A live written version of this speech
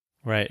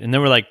Right. And then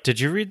we're like, did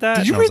you read that?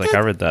 Did you and I was read like, that?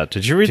 I read that.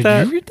 Did you read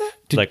that? Did you read that?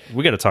 Like,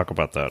 we got to talk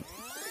about that.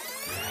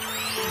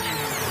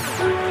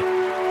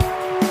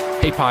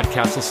 Hey,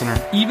 podcast listener,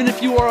 even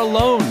if you are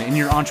alone in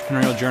your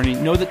entrepreneurial journey,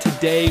 know that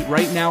today,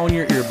 right now in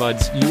your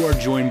earbuds, you are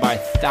joined by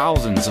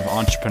thousands of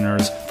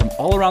entrepreneurs from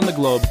all around the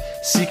globe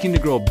seeking to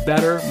grow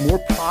better, more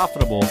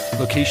profitable,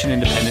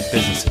 location-independent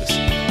businesses.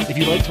 If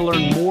you'd like to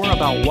learn more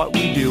about what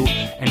we do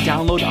and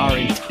download our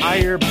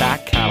entire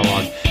back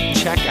catalog,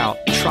 check out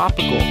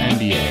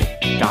tropicalmba.com.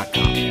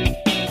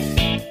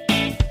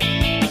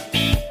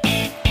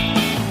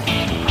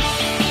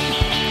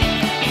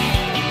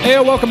 Hey,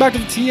 welcome back to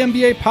the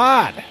TMBA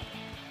Pod.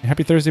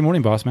 Happy Thursday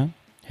morning, boss man.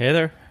 Hey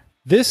there.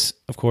 This,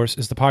 of course,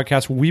 is the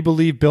podcast where we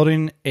believe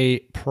building a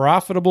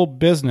profitable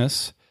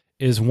business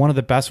is one of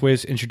the best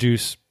ways to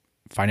introduce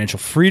financial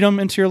freedom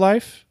into your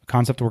life, a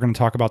concept we're going to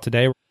talk about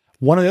today.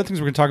 One of the other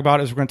things we're going to talk about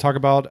is we're going to talk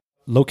about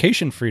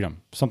location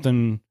freedom,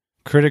 something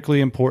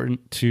critically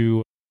important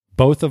to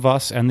both of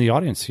us and the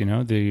audience, you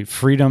know, the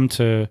freedom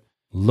to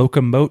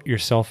locomote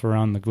yourself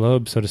around the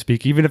globe, so to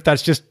speak, even if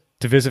that's just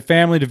to visit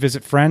family, to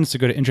visit friends, to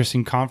go to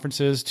interesting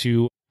conferences,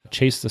 to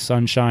chase the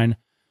sunshine,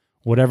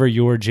 whatever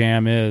your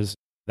jam is.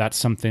 That's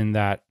something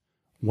that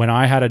when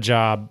I had a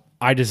job,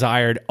 I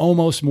desired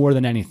almost more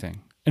than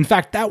anything. In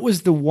fact, that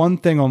was the one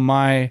thing on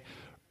my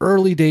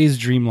early days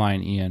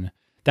dreamline, Ian,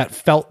 that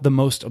felt the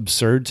most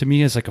absurd to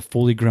me as like a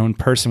fully grown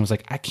person was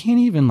like, I can't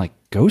even like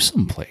go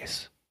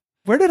someplace.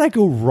 Where did I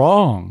go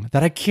wrong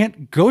that I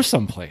can't go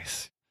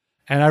someplace?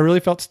 And I really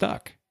felt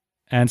stuck.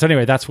 And so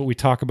anyway, that's what we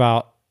talk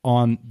about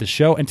on the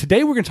show. And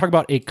today we're going to talk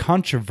about a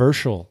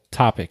controversial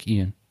topic,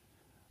 Ian.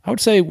 I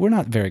would say we're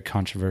not very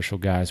controversial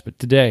guys, but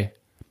today,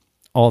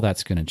 all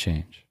that's going to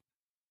change.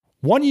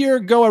 1 year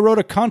ago, I wrote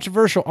a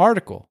controversial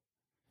article.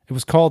 It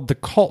was called The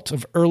Cult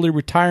of Early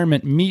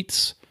Retirement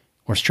Meets,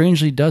 or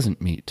strangely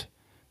doesn't meet,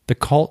 the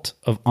Cult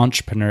of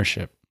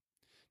Entrepreneurship.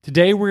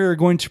 Today, we're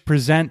going to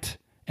present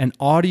an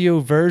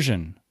audio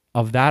version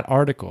of that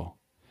article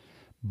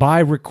by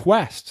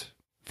request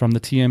from the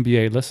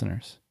TMBA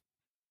listeners.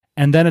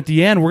 And then at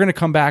the end, we're going to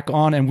come back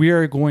on and we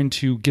are going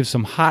to give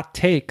some hot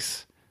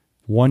takes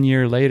 1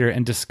 year later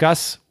and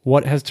discuss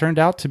what has turned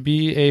out to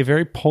be a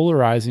very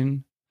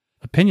polarizing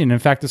opinion. In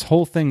fact, this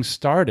whole thing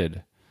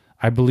started,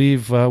 I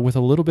believe, with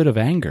a little bit of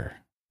anger.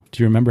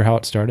 Do you remember how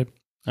it started?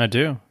 I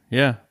do.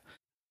 Yeah.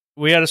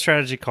 We had a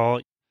strategy call,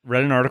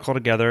 read an article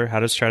together,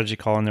 had a strategy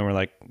call, and then we're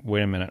like,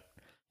 wait a minute.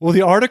 Well,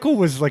 the article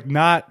was like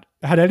not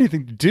had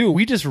anything to do.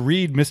 We just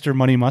read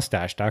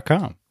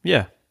MrMoneyMustache.com.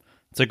 Yeah.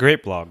 It's a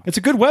great blog. It's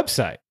a good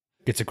website.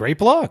 It's a great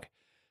blog.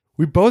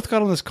 We both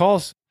got on this call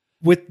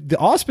with the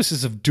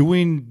auspices of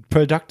doing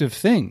productive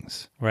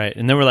things. Right.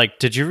 And then we're like,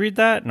 did you read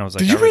that? And I was like,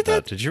 Did you I read read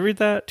that? Did you read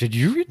that? Did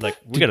you read that? Like,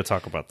 we got to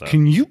talk about that.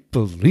 Can you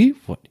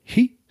believe what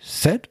he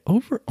said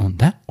over on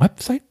that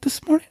website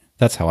this morning?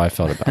 That's how I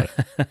felt about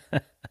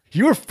it.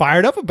 You were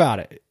fired up about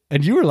it.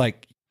 And you were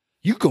like,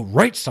 you go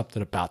write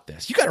something about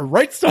this. You got to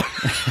write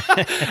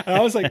something. And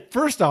I was like,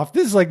 first off,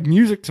 this is like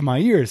music to my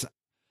ears.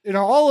 In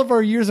all of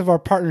our years of our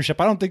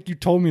partnership, I don't think you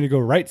told me to go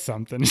write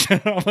something.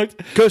 I'm like,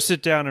 go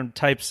sit down and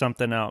type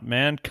something out,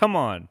 man. Come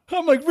on.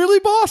 I'm like, really,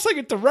 boss? I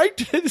get to write?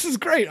 This is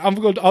great. I'll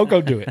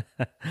go do it.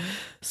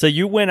 So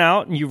you went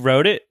out and you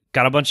wrote it,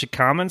 got a bunch of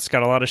comments,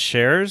 got a lot of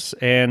shares,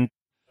 and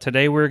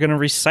today we're going to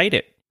recite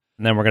it.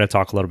 And then we're going to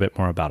talk a little bit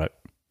more about it.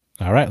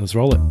 All right, let's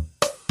roll it.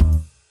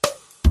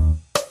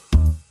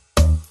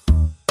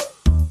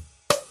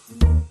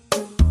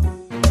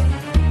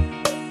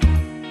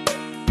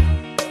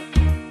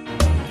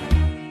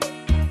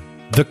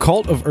 The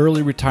Cult of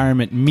Early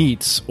Retirement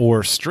meets,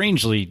 or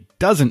strangely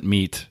doesn't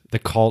meet, the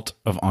Cult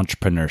of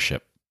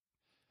Entrepreneurship.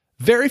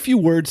 Very few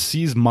words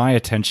seize my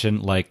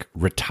attention like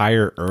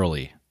retire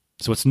early.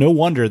 So it's no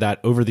wonder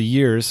that over the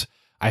years,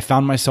 I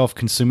found myself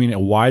consuming a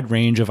wide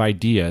range of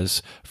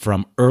ideas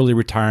from early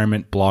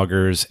retirement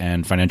bloggers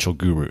and financial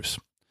gurus.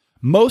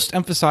 Most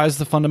emphasize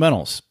the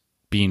fundamentals,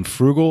 being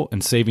frugal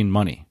and saving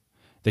money.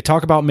 They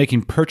talk about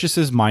making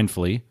purchases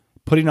mindfully,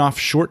 putting off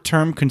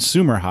short-term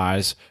consumer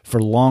highs for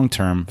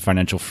long-term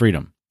financial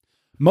freedom.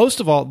 Most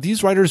of all,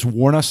 these writers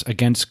warn us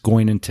against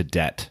going into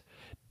debt.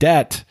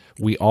 Debt,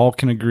 we all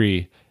can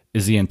agree,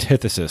 is the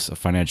antithesis of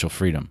financial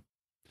freedom.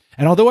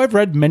 And although I've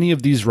read many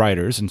of these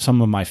writers, and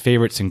some of my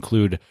favorites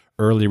include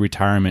Early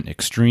Retirement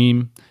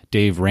Extreme,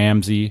 Dave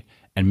Ramsey,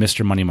 and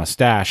Mr. Money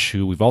Mustache,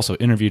 who we've also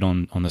interviewed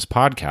on this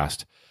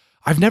podcast,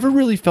 I've never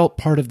really felt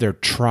part of their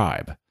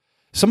tribe.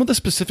 Some of the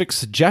specific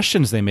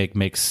suggestions they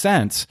make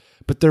sense,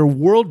 but their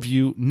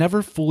worldview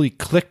never fully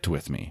clicked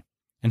with me.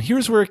 And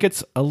here's where it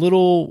gets a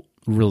little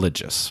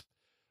religious.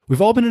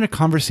 We've all been in a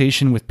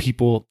conversation with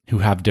people who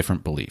have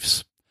different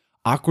beliefs.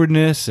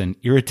 Awkwardness and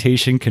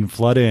irritation can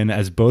flood in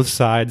as both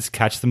sides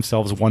catch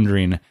themselves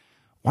wondering,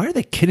 why are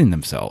they kidding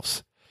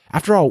themselves?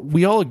 After all,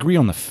 we all agree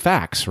on the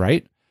facts,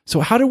 right?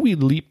 So how do we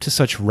leap to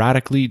such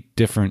radically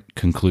different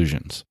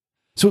conclusions?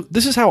 So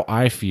this is how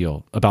I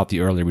feel about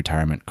the early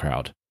retirement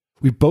crowd.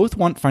 We both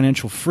want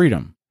financial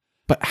freedom,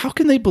 but how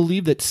can they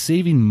believe that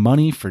saving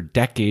money for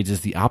decades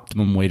is the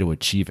optimum way to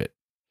achieve it?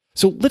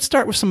 So let's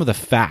start with some of the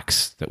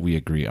facts that we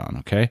agree on,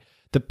 okay?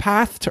 The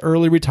path to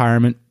early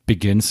retirement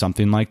begins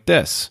something like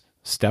this.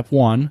 Step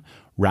 1,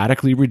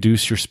 radically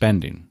reduce your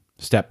spending.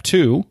 Step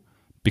 2,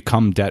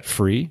 become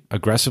debt-free,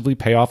 aggressively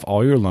pay off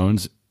all your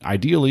loans,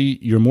 ideally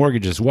your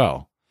mortgage as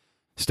well.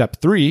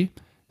 Step 3,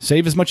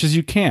 save as much as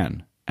you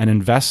can and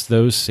invest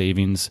those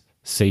savings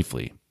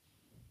safely.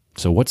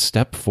 So what's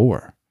step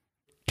 4?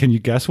 Can you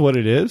guess what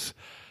it is?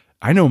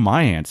 I know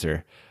my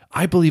answer.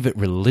 I believe it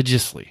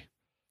religiously.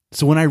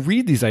 So when I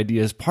read these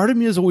ideas, part of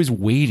me is always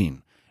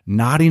waiting,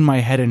 nodding my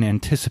head in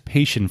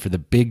anticipation for the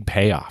big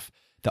payoff.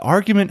 The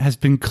argument has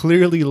been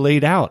clearly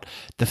laid out.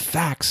 The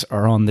facts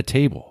are on the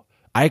table.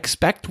 I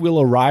expect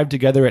we'll arrive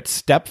together at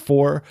step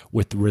 4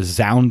 with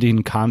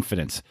resounding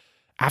confidence.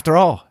 After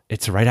all,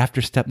 it's right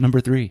after step number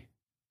 3.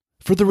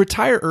 For the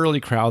retire early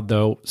crowd,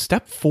 though,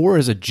 step 4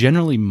 is a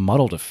generally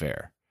muddled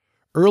affair.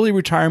 Early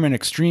retirement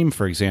extreme,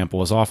 for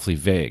example, is awfully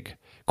vague.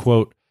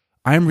 Quote,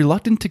 I am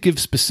reluctant to give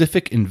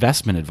specific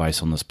investment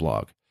advice on this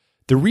blog.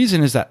 The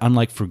reason is that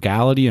unlike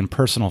frugality and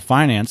personal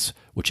finance,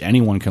 which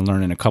anyone can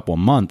learn in a couple of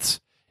months,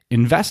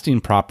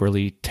 investing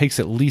properly takes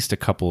at least a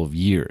couple of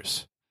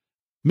years.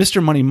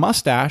 Mr. Money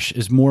Mustache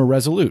is more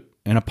resolute.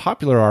 In a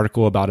popular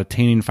article about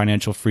attaining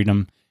financial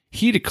freedom,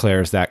 he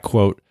declares that,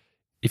 quote,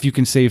 if you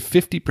can save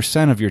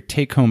 50% of your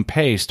take-home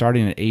pay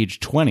starting at age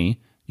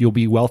 20, you'll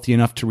be wealthy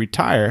enough to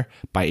retire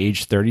by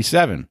age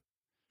 37.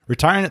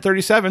 Retiring at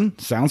 37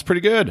 sounds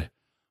pretty good,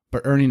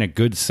 but earning a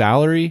good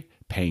salary,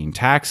 paying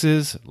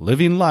taxes,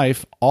 living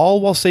life,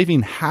 all while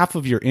saving half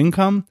of your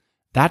income,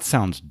 that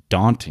sounds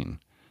daunting.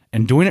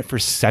 And doing it for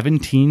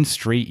 17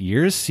 straight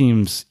years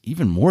seems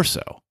even more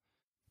so.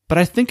 But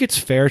I think it's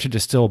fair to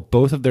distill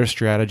both of their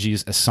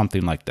strategies as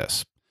something like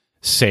this.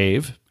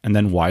 Save, and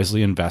then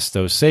wisely invest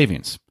those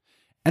savings.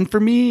 And for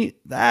me,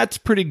 that's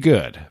pretty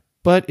good,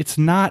 but it's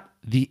not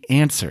the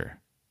answer.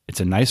 It's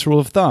a nice rule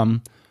of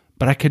thumb,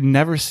 but I could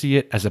never see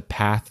it as a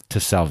path to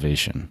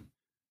salvation.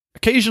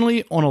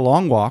 Occasionally, on a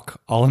long walk,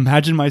 I'll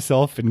imagine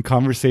myself in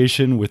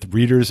conversation with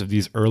readers of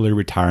these early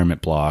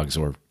retirement blogs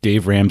or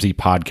Dave Ramsey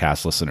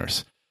podcast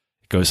listeners.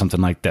 It goes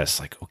something like this,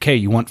 like, okay,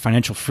 you want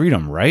financial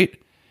freedom, right?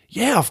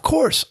 Yeah, of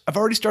course. I've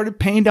already started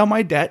paying down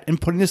my debt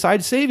and putting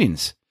aside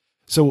savings.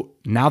 So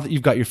now that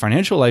you've got your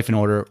financial life in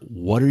order,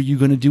 what are you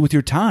going to do with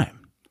your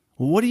time?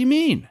 Well, what do you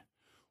mean?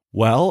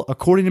 Well,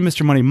 according to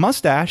Mr. Money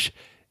Mustache,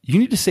 you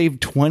need to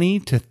save 20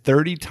 to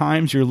 30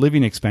 times your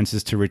living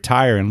expenses to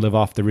retire and live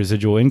off the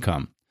residual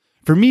income.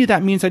 For me,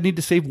 that means I need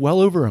to save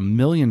well over $1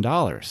 million.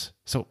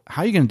 So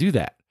how are you going to do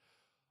that?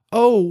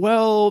 Oh,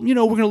 well, we're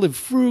going to live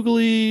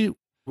frugally.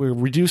 We're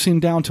reducing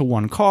down to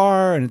one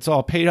car and it's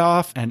all paid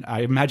off. And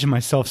I imagine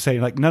myself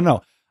saying like,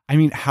 no. I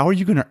mean, how are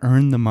you going to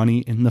earn the money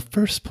in the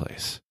first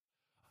place?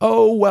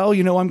 Oh, well,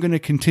 I'm going to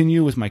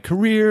continue with my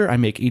career. I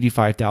make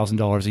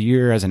 $85,000 a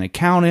year as an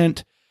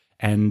accountant.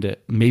 And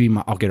maybe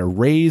I'll get a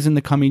raise in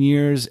the coming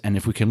years. And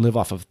if we can live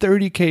off of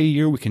 $30K a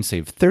year, we can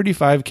save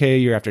 $35K a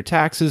year after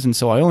taxes. And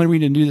so I only need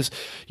to do this,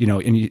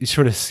 and you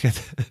sort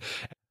of,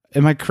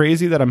 am I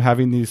crazy that I'm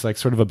having these like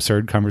sort of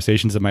absurd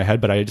conversations in my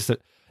head? But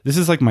this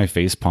is like my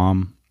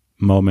facepalm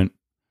moment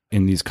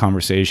in these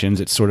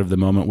conversations. It's sort of the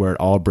moment where it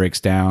all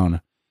breaks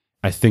down.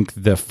 I think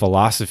the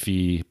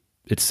philosophy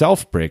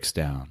itself breaks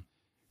down.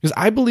 Because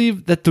I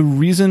believe that the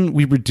reason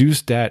we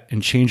reduce debt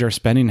and change our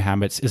spending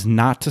habits is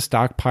not to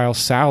stockpile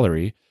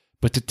salary,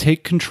 but to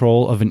take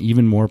control of an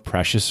even more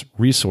precious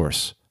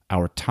resource,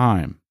 our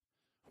time.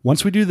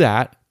 Once we do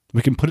that,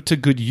 we can put it to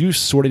good use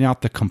sorting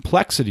out the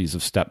complexities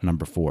of step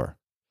number 4.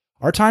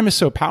 Our time is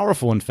so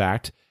powerful, in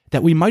fact,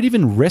 that we might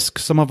even risk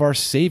some of our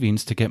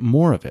savings to get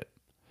more of it.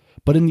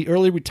 But in the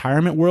early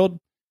retirement world,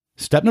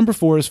 step number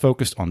 4 is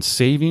focused on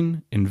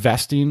saving,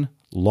 investing,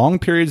 long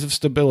periods of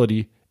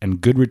stability, and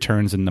good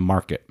returns in the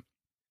market.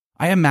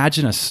 I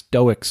imagine a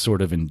stoic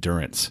sort of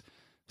endurance,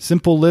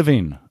 simple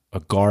living,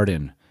 a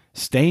garden,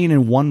 staying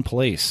in one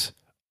place,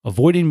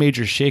 avoiding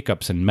major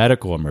shakeups and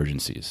medical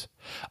emergencies,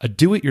 a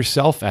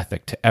do-it-yourself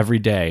ethic to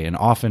everyday and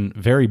often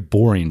very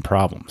boring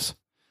problems.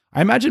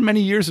 I imagine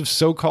many years of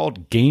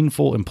so-called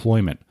gainful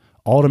employment,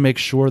 all to make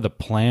sure the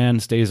plan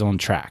stays on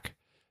track.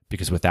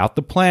 Because without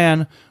the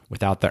plan,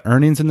 without the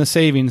earnings and the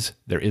savings,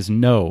 there is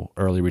no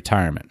early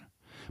retirement.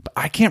 But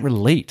I can't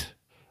relate.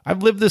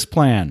 I've lived this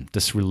plan,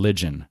 this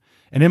religion,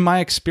 and in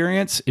my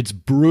experience, it's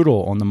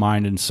brutal on the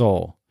mind and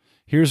soul.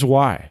 Here's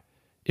why.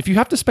 If you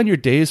have to spend your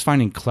days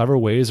finding clever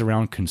ways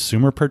around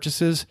consumer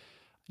purchases,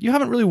 you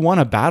haven't really won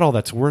a battle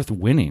that's worth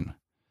winning.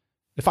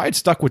 If I had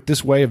stuck with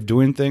this way of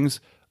doing things,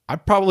 I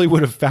probably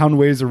would have found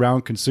ways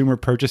around consumer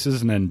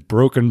purchases and then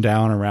broken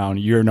down around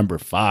year number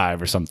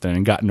 5 or something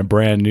and gotten a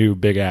brand new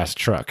big-ass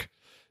truck.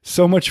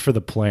 So much for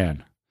the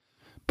plan.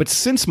 But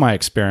since my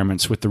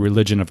experiments with the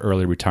religion of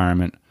early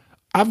retirement,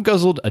 I've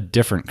guzzled a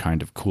different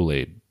kind of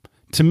Kool-Aid.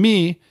 To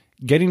me,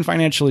 getting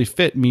financially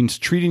fit means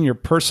treating your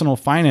personal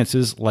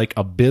finances like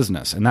a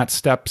business, and that's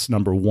steps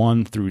number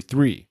 1 through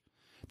 3.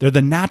 They're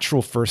the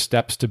natural first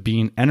steps to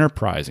being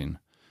enterprising.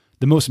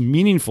 The most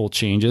meaningful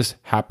changes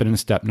happen in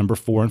step number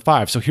 4 and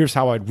 5. So here's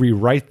how I'd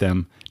rewrite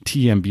them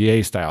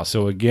TMBA style.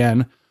 So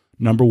again,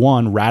 Number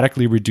 1,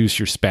 radically reduce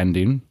your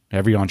spending.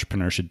 Every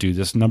entrepreneur should do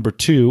this. Number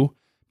 2,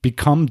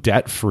 become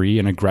debt-free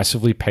and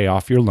aggressively pay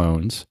off your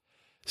loans.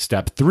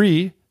 Step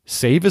 3,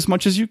 save as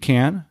much as you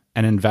can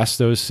and invest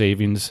those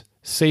savings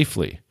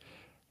safely.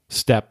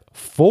 Step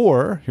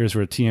 4, here's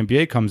where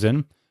TMBA comes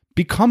in,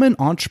 become an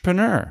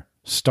entrepreneur.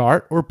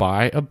 Start or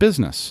buy a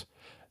business.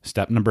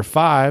 Step number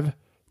 5,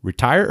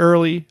 retire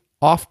early,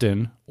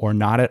 often, or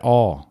not at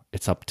all.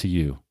 It's up to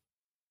you.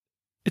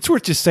 It's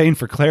worth just saying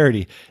for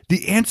clarity,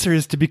 the answer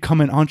is to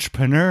become an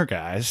entrepreneur,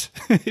 guys.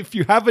 If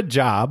you have a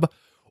job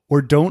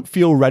or don't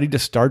feel ready to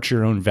start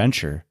your own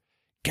venture,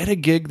 get a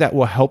gig that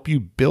will help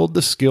you build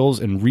the skills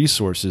and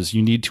resources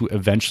you need to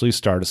eventually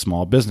start a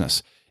small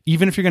business,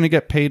 even if you're going to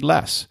get paid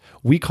less.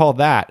 We call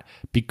that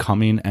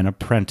becoming an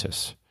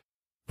apprentice.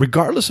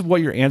 Regardless of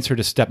what your answer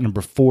to step number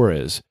 4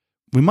 is,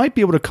 we might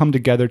be able to come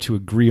together to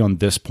agree on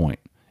this point.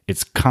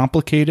 It's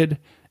complicated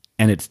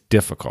and it's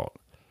difficult.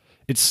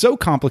 It's so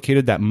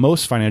complicated that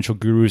most financial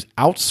gurus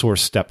outsource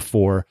step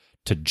 4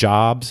 to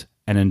jobs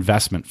and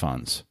investment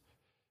funds.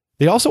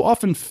 They also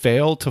often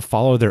fail to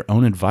follow their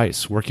own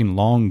advice, working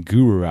long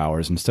guru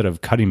hours instead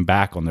of cutting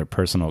back on their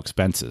personal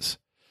expenses.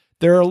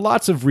 There are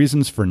lots of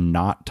reasons for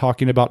not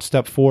talking about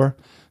step 4,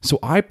 so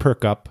I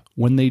perk up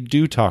when they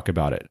do talk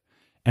about it.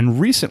 And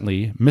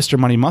recently, Mr.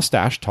 Money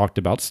Mustache talked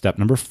about step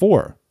number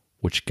 4,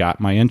 which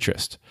got my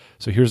interest.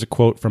 So here's a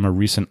quote from a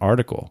recent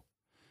article.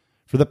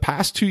 For the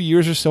past 2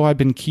 years or so, I've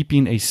been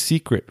keeping a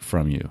secret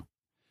from you.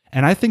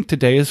 And I think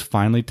today is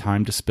finally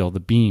time to spill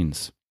the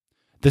beans.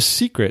 The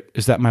secret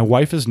is that my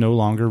wife is no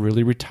longer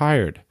really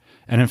retired.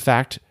 And in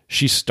fact,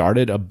 she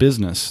started a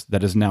business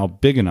that is now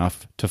big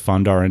enough to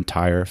fund our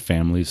entire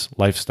family's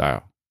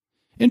lifestyle.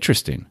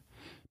 Interesting.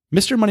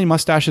 Mr. Money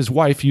Mustache's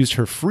wife used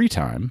her free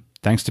time,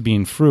 thanks to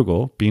being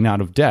frugal, being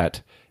out of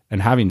debt,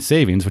 and having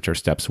savings, which are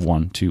steps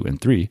 1, 2, and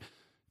 3,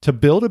 to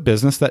build a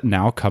business that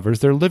now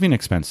covers their living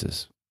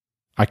expenses.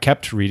 I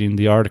kept reading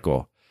the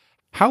article.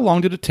 How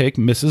long did it take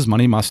Mrs.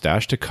 Money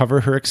Mustache to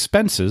cover her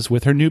expenses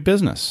with her new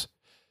business?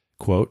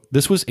 Quote,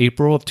 this was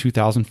April of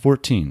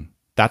 2014.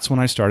 That's when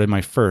I started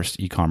my first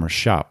e-commerce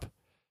shop.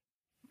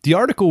 The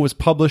article was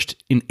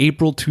published in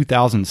April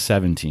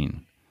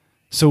 2017.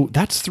 So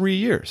that's 3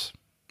 years.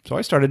 So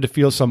I started to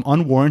feel some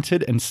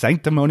unwarranted and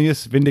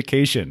sanctimonious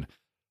vindication.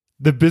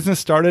 The business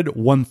started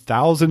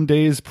 1,000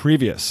 days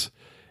previous.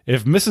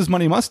 If Mrs.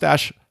 Money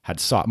Mustache had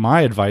sought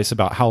my advice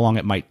about how long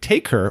it might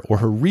take her or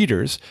her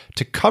readers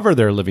to cover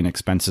their living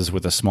expenses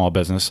with a small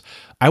business,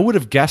 I would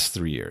have guessed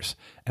 3 years,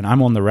 and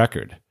I'm on the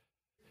record.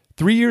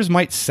 3 years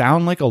might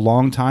sound like a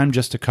long time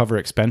just to cover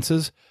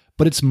expenses,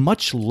 but it's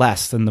much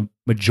less than the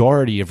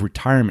majority of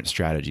retirement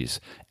strategies,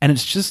 and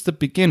it's just the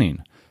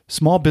beginning.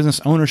 Small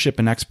business ownership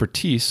and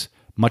expertise,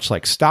 much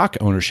like stock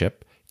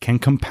ownership, can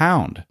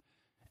compound.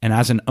 And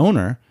as an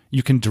owner,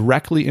 you can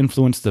directly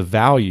influence the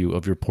value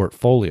of your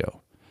portfolio.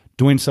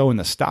 Doing so in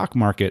the stock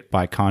market,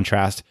 by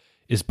contrast,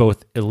 is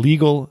both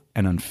illegal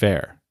and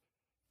unfair.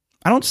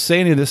 I don't say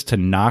any of this to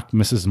knock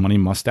Mrs. Money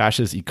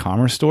Mustache's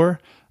e-commerce store.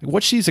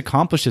 What she's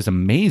accomplished is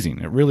amazing.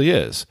 It really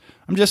is.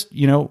 I'm just,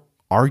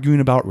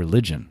 arguing about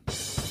religion.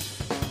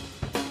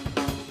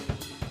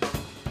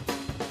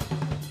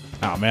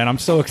 Oh man, I'm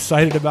so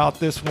excited about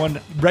this one.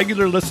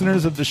 Regular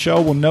listeners of the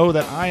show will know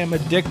that I am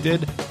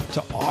addicted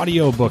to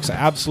audiobooks. I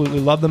absolutely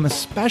love them,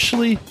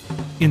 especially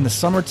in the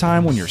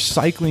summertime when you're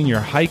cycling, you're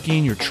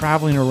hiking, you're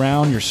traveling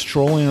around, you're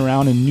strolling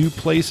around in new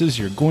places,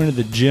 you're going to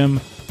the gym.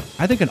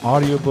 I think an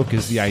audiobook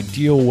is the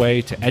ideal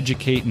way to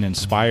educate and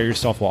inspire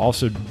yourself while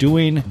also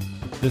doing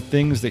the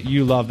things that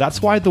you love.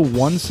 That's why the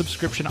one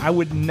subscription I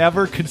would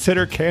never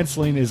consider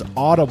canceling is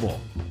Audible.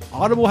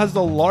 Audible has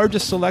the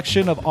largest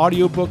selection of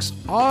audiobooks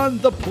on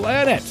the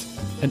planet.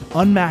 An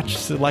unmatched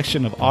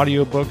selection of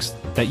audiobooks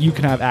that you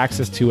can have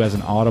access to as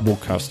an Audible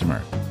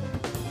customer.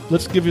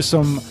 Let's give you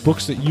some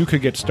books that you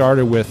could get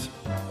started with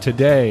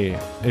today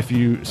if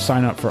you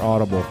sign up for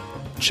Audible.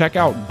 Check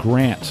out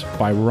Grant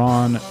by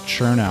Ron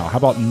Chernow. How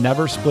about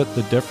Never Split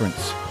the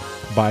Difference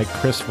by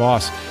Chris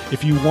Voss?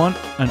 If you want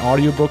an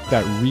audiobook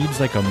that reads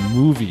like a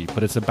movie,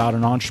 but it's about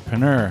an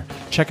entrepreneur,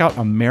 check out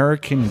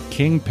American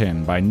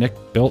Kingpin by Nick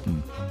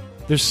Bilton.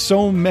 There's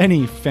so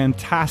many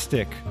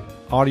fantastic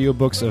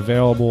audiobooks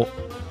available,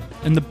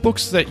 and the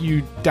books that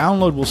you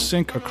download will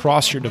sync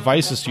across your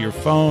devices to your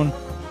phone,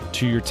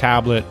 to your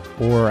tablet,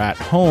 or at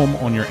home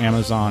on your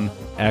Amazon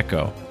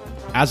Echo.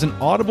 As an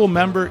Audible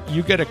member,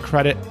 you get a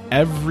credit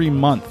every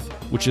month,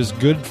 which is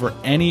good for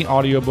any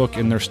audiobook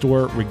in their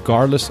store,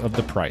 regardless of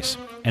the price.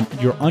 And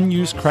your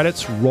unused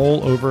credits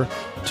roll over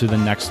to the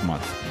next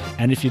month.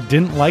 And if you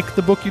didn't like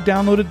the book you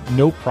downloaded,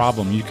 no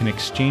problem. You can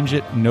exchange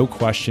it, no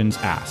questions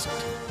asked.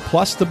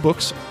 Plus, the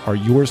books are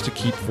yours to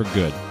keep for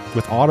good.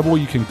 With Audible,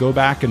 you can go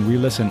back and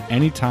re-listen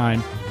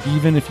anytime,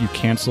 even if you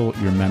cancel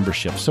your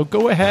membership. So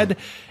go ahead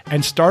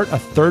and start a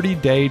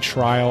 30-day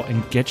trial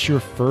and get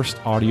your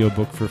first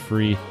audiobook for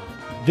free.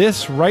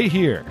 This right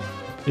here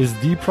is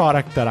the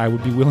product that I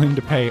would be willing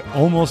to pay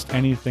almost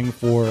anything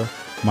for.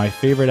 My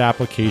favorite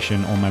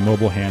application on my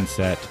mobile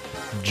handset.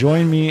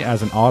 join me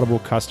as an Audible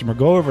customer.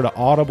 Go over to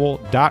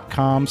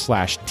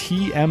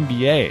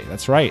audible.com/TMBA.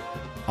 That's right,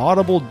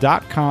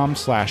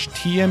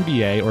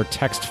 audible.com/TMBA, or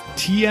text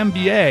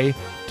TMBA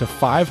to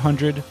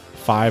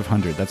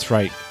 500-500. That's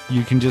right.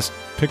 You can just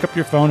pick up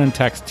your phone and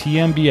text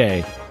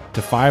TMBA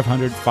to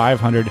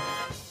 500-500.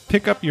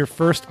 Pick up your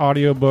first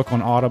audiobook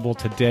on Audible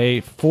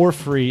today for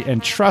free.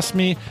 And trust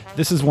me,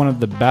 this is one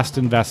of the best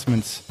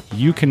investments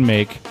you can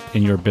make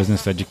in your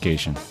business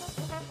education.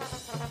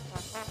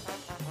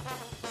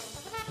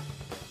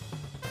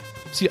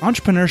 See,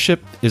 entrepreneurship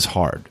is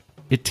hard.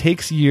 It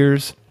takes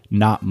years,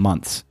 not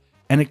months.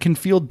 And it can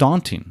feel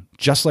daunting,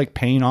 just like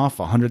paying off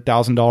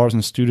 $100,000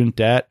 in student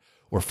debt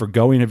or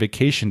forgoing a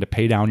vacation to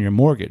pay down your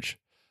mortgage.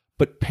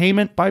 But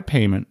payment by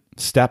payment,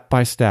 step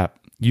by step,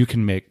 you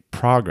can make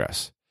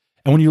progress.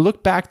 And when you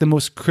look back, the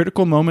most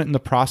critical moment in the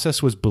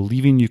process was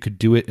believing you could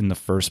do it in the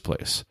first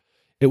place.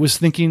 It was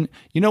thinking,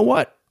 you know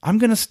what? I'm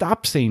going to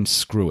stop saying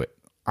screw it.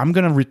 I'm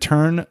going to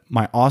return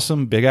my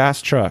awesome big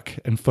ass truck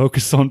and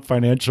focus on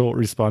financial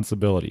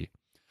responsibility.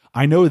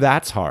 I know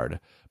that's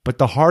hard, but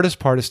the hardest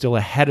part is still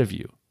ahead of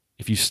you.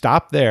 If you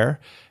stop there,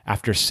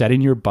 after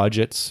setting your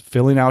budgets,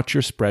 filling out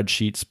your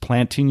spreadsheets,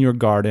 planting your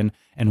garden,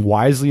 and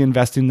wisely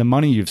investing the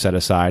money you've set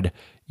aside,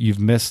 you've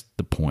missed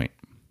the point.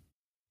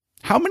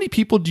 How many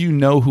people do you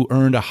know who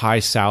earned a high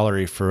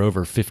salary for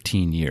over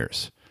 15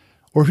 years?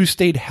 Or who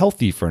stayed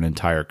healthy for an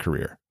entire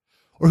career?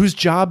 Or whose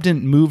job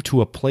didn't move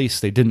to a place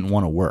they didn't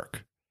want to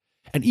work?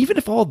 And even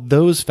if all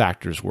those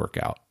factors work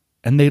out,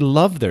 and they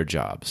love their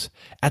jobs,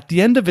 at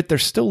the end of it, they're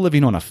still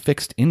living on a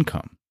fixed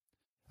income.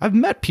 I've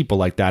met people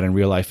like that in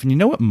real life, and you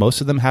know what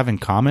most of them have in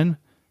common?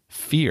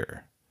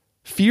 Fear.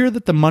 Fear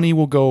that the money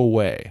will go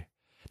away,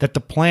 that the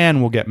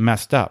plan will get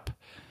messed up,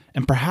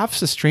 and perhaps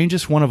the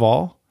strangest one of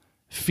all,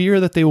 fear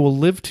that they will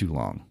live too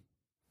long.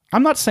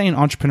 I'm not saying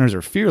entrepreneurs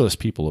are fearless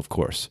people, of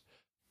course,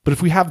 but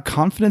if we have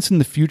confidence in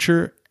the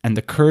future and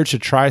the courage to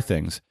try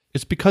things,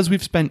 it's because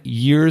we've spent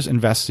years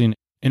investing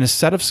in a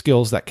set of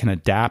skills that can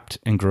adapt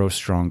and grow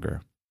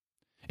stronger.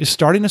 Is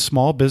starting a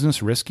small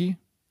business risky?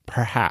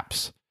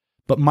 Perhaps.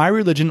 But my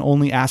religion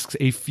only asks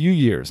a few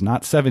years,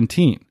 not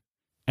 17.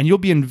 And you'll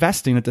be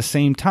investing at the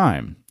same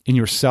time in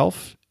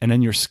yourself and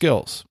in your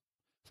skills.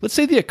 Let's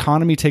say the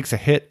economy takes a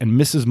hit and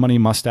Mrs. Money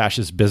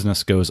Mustache's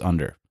business goes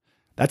under.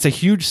 That's a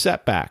huge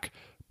setback,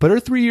 but her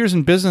 3 years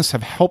in business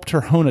have helped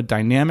her hone a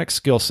dynamic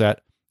skill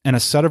set and a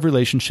set of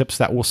relationships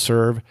that will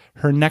serve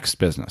her next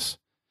business.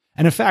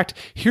 And in fact,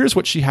 here's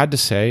what she had to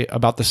say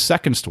about the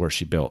second store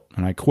she built,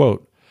 and I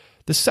quote,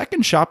 "The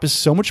second shop is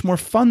so much more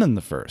fun than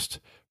the first.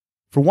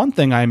 For one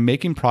thing, I am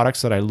making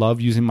products that I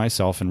love using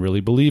myself and really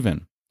believe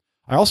in.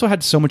 I also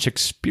had so much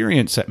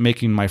experience at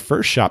making my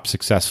first shop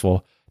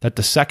successful that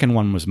the second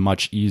one was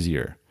much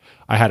easier.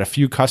 I had a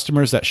few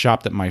customers that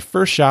shopped at my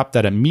first shop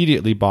that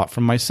immediately bought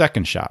from my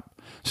second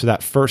shop, so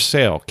that first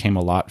sale came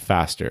a lot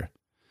faster."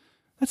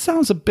 That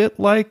sounds a bit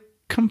like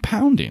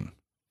compounding.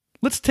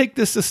 Let's take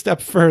this a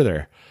step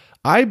further.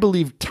 I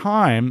believe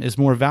time is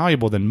more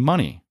valuable than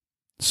money.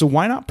 So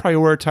why not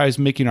prioritize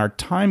making our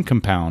time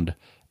compound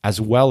as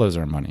well as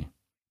our money?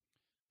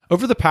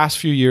 Over the past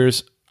few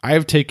years, I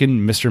have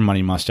taken Mr.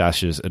 Money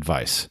Mustache's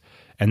advice,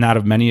 and that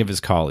of many of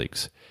his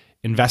colleagues,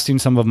 investing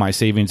some of my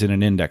savings in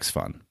an index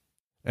fund.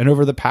 And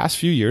over the past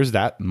few years,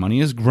 that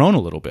money has grown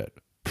a little bit.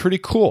 Pretty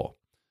cool.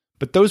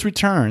 But those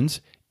returns,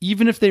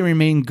 even if they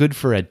remain good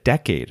for a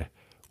decade,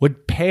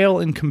 would pale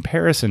in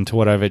comparison to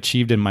what I've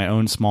achieved in my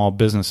own small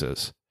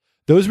businesses.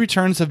 Those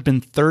returns have been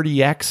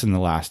 30x in the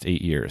last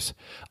 8 years.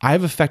 I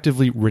have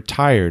effectively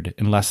retired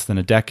in less than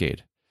a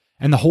decade.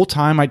 And the whole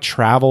time I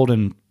traveled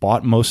and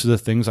bought most of the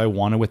things I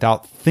wanted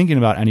without thinking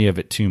about any of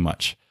it too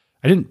much.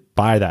 I didn't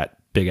buy that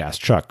big ass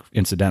truck,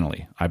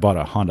 incidentally. I bought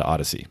a Honda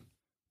Odyssey.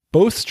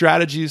 Both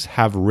strategies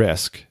have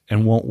risk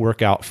and won't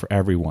work out for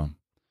everyone.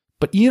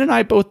 But Ian and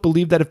I both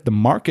believe that if the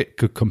market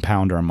could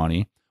compound our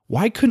money,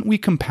 why couldn't we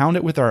compound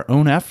it with our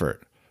own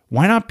effort?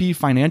 Why not be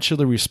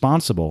financially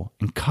responsible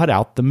and cut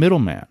out the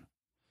middleman?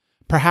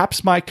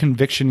 Perhaps my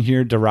conviction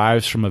here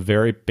derives from a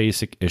very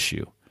basic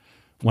issue.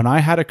 When I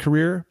had a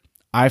career,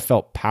 I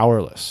felt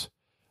powerless.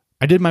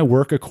 I did my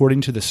work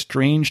according to the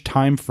strange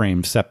time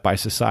frame set by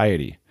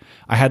society.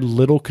 I had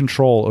little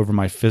control over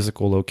my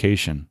physical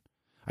location.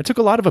 I took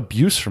a lot of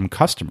abuse from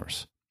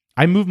customers.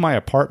 I moved my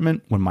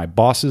apartment when my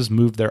bosses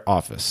moved their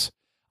office.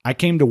 I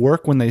came to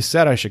work when they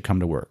said I should come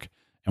to work.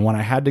 And when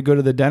I had to go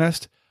to the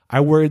dentist, I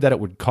worried that it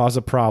would cause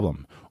a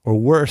problem, or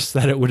worse,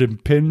 that it would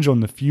impinge on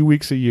the few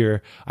weeks a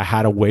year I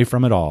had away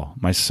from it all,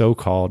 my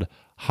so-called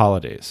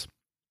holidays.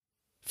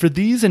 For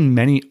these and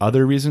many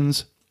other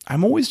reasons,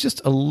 I'm always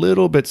just a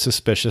little bit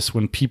suspicious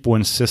when people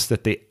insist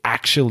that they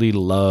actually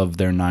love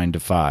their 9 to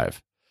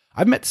 5.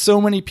 I've met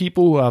so many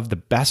people who have the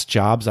best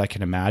jobs I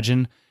can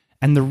imagine,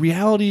 and the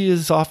reality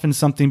is often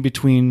something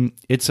between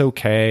it's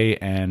okay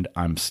and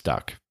I'm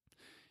stuck.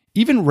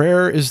 Even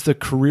rarer is the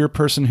career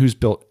person who's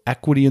built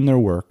equity in their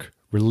work,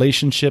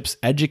 relationships,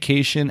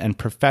 education, and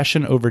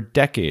profession over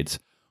decades,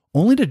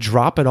 only to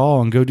drop it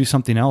all and go do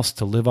something else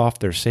to live off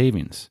their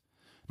savings.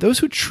 Those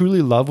who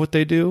truly love what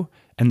they do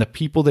and the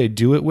people they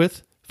do it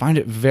with find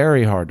it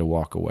very hard to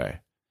walk away.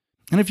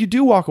 And if you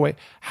do walk away,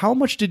 how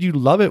much did you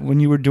love it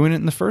when you were doing it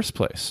in the first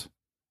place?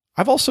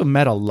 I've also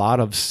met a lot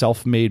of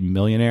self-made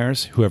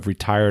millionaires who have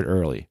retired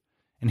early.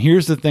 And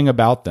here's the thing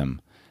about them.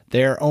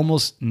 They're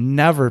almost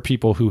never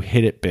people who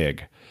hit it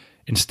big.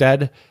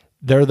 Instead,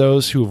 they're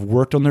those who have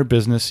worked on their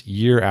business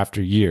year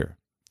after year.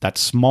 That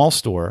small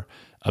store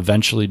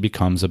eventually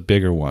becomes a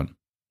bigger one.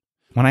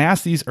 When I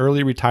ask these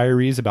early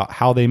retirees about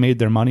how they made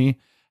their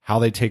money, how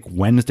they take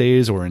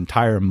Wednesdays or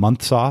entire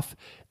months off,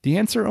 the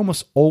answer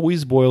almost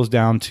always boils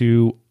down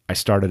to, I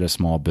started a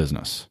small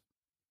business.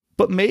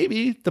 But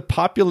maybe the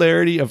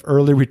popularity of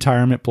early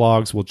retirement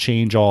blogs will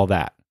change all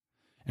that.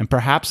 And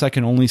perhaps I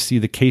can only see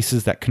the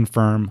cases that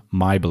confirm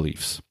my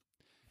beliefs.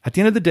 At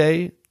the end of the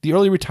day, the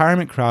early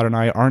retirement crowd and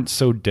I aren't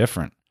so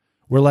different.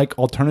 We're like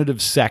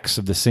alternative sects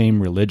of the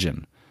same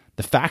religion.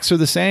 The facts are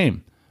the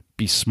same.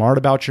 Be smart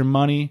about your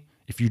money.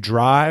 If you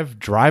drive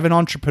an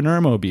entrepreneur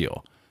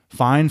mobile.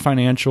 Find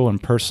financial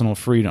and personal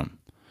freedom.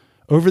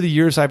 Over the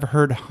years, I've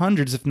heard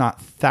hundreds, if not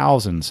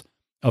thousands,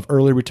 of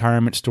early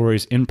retirement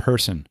stories in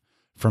person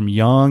from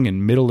young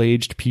and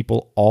middle-aged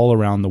people all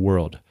around the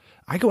world.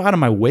 I go out of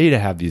my way to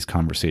have these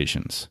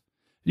conversations.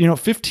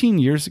 15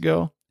 years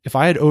ago, if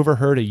I had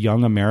overheard a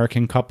young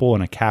American couple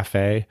in a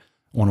cafe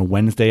on a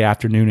Wednesday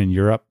afternoon in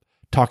Europe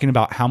talking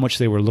about how much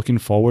they were looking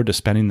forward to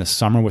spending the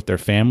summer with their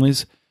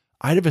families,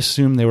 I'd have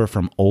assumed they were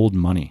from old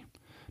money.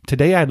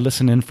 Today, I'd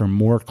listen in for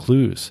more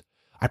clues.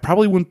 I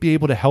probably wouldn't be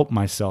able to help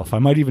myself. I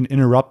might even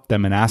interrupt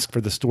them and ask for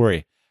the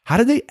story. How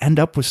did they end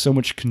up with so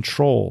much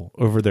control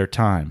over their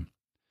time?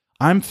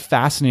 I'm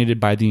fascinated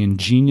by the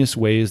ingenious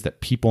ways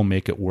that people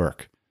make it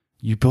work.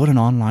 You build an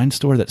online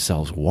store that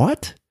sells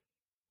what?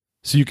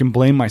 So you can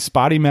blame my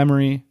spotty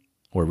memory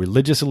or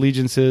religious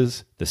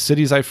allegiances, the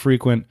cities I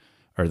frequent,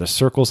 or the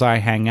circles I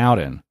hang out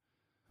in.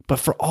 But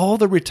for all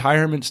the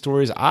retirement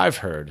stories I've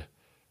heard,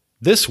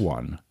 this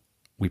one,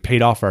 we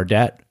paid off our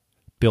debt,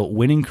 built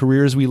winning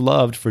careers we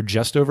loved for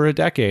just over a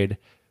decade,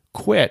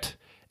 quit,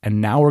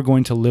 and now we're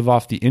going to live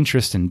off the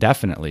interest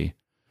indefinitely,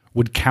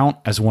 would count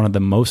as one of the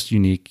most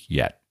unique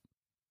yet.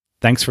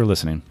 Thanks for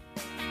listening.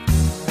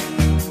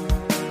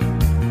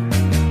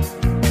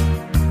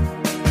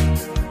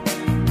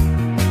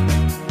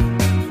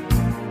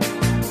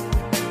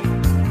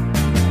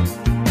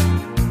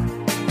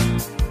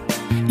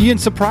 Ian,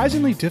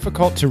 surprisingly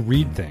difficult to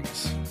read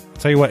things. I'll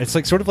tell you what, it's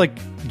sort of like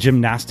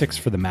gymnastics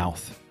for the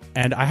mouth.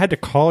 And I had to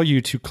call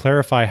you to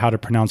clarify how to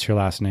pronounce your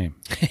last name.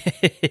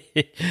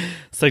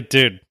 It's like,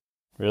 dude,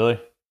 really?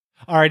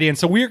 All right, Ian.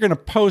 So we are going to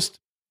post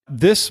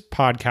this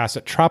podcast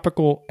at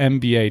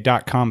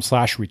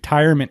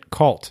tropicalmba.com/retirement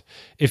cult.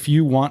 If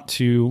you want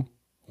to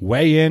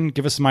weigh in,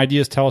 give us some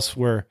ideas, tell us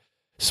we're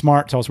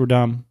smart, tell us we're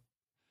dumb.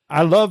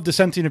 I love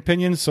dissenting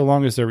opinions so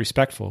long as they're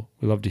respectful.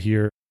 We love to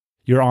hear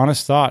your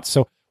honest thoughts.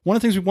 So one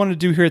of the things we wanted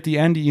to do here at the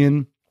end,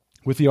 Ian,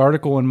 with the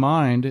article in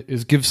mind,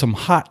 is give some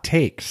hot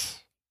takes.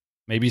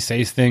 Maybe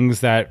say things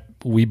that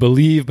we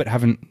believe but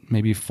haven't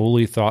maybe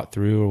fully thought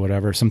through or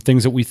whatever. Some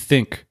things that we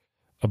think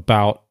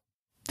about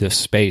this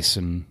space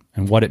and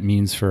what it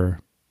means for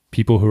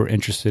people who are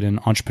interested in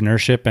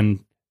entrepreneurship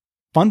and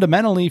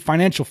fundamentally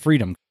financial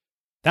freedom.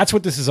 That's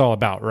what this is all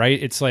about,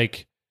 right? It's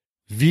like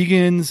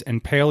vegans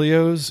and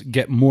paleos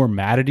get more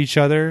mad at each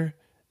other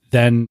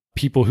than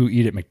people who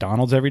eat at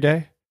McDonald's every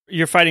day.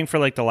 You're fighting for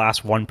like the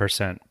last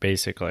 1%,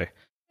 basically.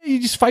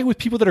 You just fight with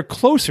people that are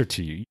closer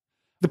to you.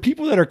 The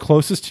people that are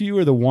closest to you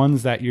are the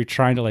ones that you're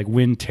trying to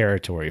win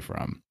territory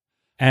from.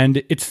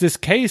 And it's this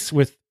case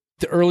with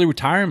the early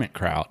retirement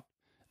crowd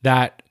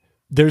that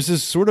there's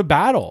this sort of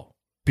battle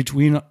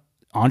between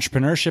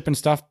entrepreneurship and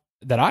stuff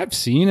that I've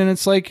seen. And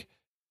it's like,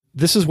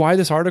 this is why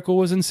this article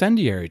was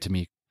incendiary to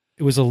me.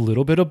 It was a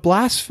little bit of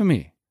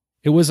blasphemy.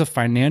 It was a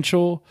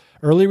financial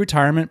early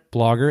retirement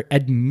blogger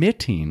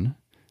admitting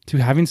to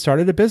having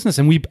started a business.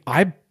 And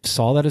I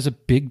saw that as a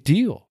big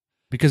deal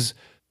because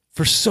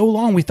for so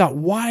long we thought,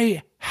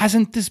 why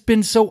hasn't this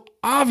been so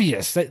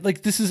obvious that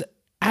this is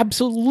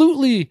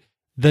absolutely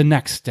the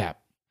next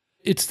step?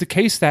 It's the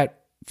case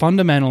that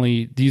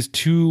fundamentally these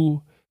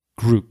two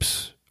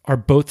groups are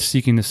both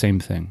seeking the same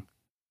thing.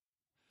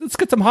 Let's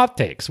get some hot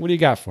takes. What do you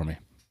got for me?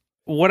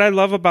 What I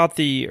love about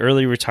the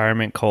early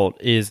retirement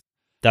cult is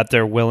that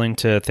they're willing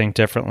to think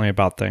differently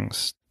about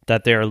things,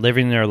 that they're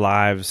living their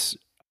lives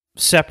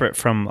separate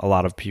from a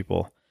lot of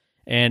people.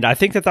 And I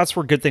think that that's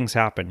where good things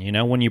happen.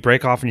 When you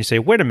break off and you say,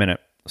 wait a minute,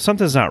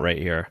 something's not right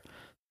here.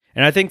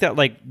 And I think that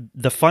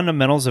the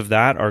fundamentals of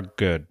that are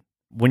good.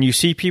 When you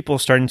see people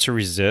starting to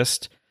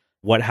resist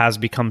what has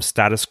become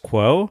status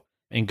quo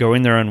and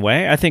going their own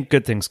way, I think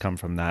good things come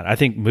from that. I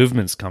think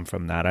movements come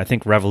from that. I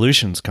think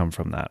revolutions come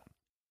from that.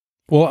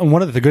 Well, and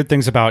one of the good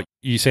things about,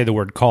 you say the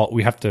word cult,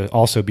 we have to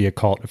also be a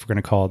cult if we're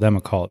going to call them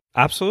a cult.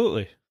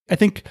 Absolutely. I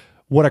think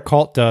what a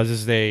cult does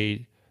is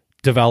they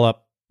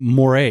develop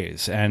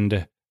mores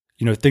and,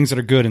 things that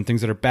are good and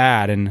things that are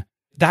bad. And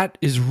that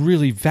is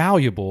really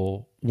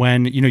valuable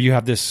when, you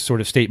have this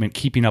sort of statement,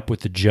 keeping up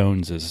with the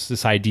Joneses,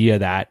 this idea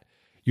that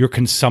your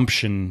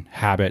consumption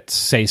habits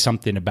say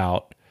something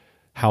about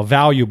how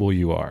valuable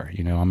you are.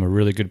 You know, I'm a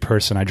really good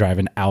person. I drive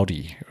an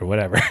Audi or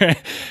whatever.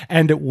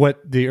 And what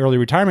the early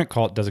retirement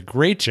cult does a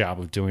great job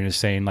of doing is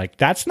saying, like,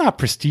 that's not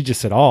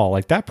prestigious at all.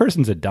 Like, that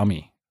person's a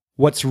dummy.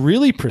 What's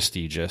really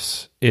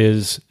prestigious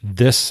is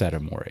this set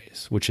of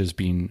mores, which is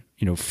being,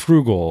 you know,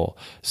 frugal,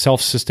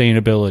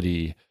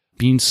 self-sustainability,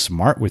 being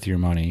smart with your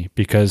money,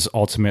 because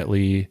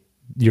ultimately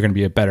you're going to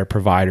be a better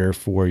provider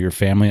for your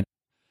family.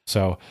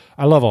 So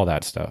I love all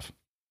that stuff.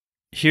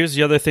 Here's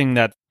the other thing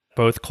that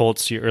both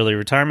cults, the early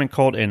retirement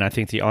cult and I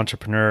think the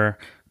entrepreneur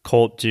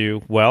cult,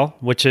 do well,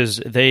 which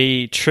is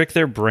they trick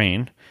their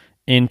brain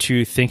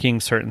into thinking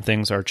certain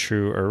things are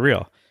true or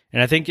real.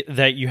 And I think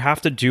that you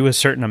have to do a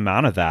certain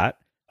amount of that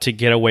to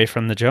get away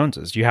from the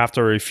Joneses. You have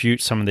to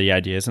refute some of the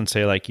ideas and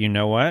say, like, you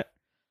know what?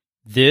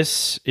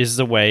 This is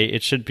the way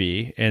it should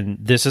be, and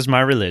this is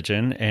my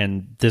religion,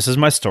 and this is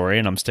my story,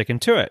 and I'm sticking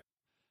to it.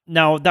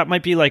 Now, that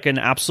might be like an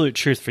absolute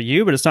truth for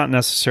you, but it's not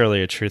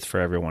necessarily a truth for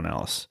everyone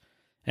else.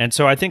 And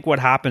so I think what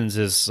happens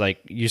is, like,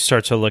 you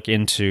start to look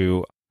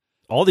into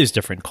all these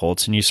different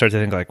cults, and you start to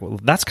think, like, well,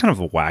 that's kind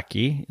of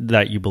wacky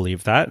that you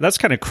believe that. That's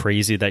kind of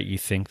crazy that you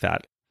think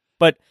that.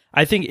 But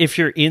I think if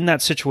you're in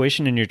that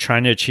situation and you're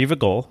trying to achieve a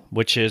goal,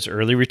 which is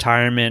early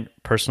retirement,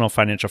 personal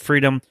financial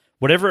freedom,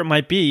 whatever it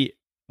might be,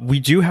 we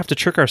do have to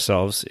trick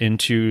ourselves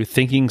into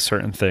thinking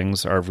certain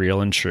things are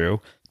real and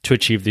true to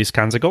achieve these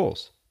kinds of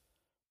goals.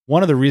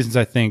 One of the reasons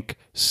I think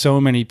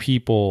so many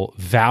people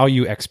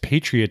value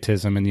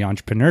expatriatism in the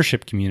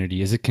entrepreneurship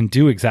community is it can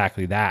do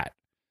exactly that.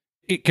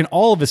 It can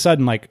all of a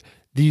sudden, like,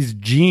 these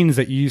jeans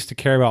that you used to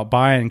care about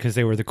buying because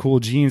they were the cool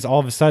jeans, all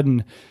of a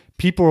sudden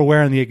people are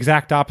wearing the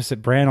exact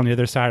opposite brand on the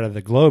other side of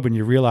the globe, and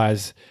you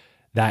realize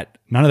that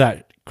none of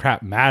that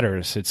crap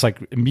matters. It's like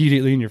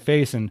immediately in your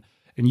face, and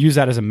use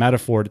that as a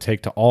metaphor to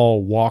take to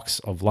all walks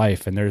of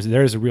life. And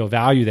there's a real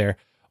value there.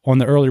 On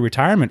the early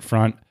retirement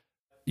front,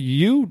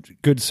 you,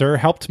 good sir,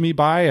 helped me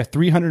buy a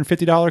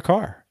 $350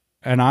 car.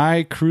 And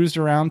I cruised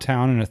around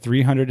town in a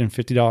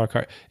 $350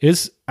 car.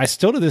 I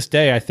still to this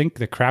day, I think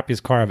the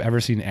crappiest car I've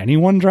ever seen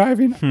anyone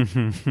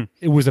driving.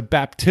 It was a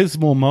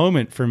baptismal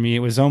moment for me. It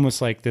was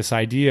almost like this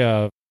idea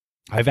of,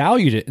 I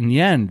valued it in the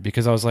end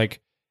because I was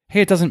like,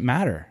 hey, it doesn't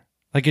matter.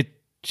 Like, it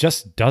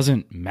just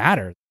doesn't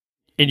matter.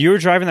 And you were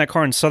driving that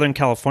car in Southern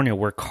California,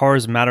 where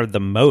cars mattered the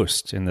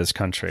most in this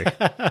country.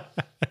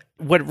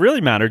 What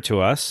really mattered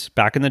to us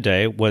back in the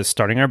day was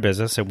starting our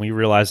business, and we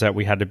realized that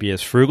we had to be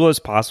as frugal as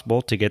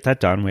possible to get that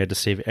done. We had to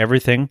save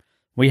everything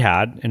we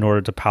had in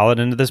order to pile it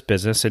into this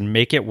business and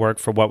make it work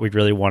for what we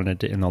really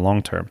wanted in the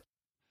long term.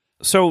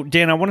 So,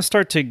 Dan, I want to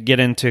start to get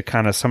into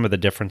kind of some of the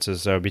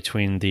differences, though,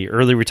 between the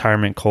early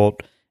retirement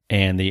cult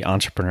and the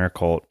entrepreneur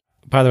cult.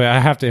 By the way, I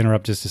have to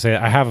interrupt just to say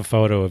I have a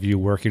photo of you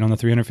working on the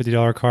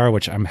 $350 car,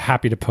 which I'm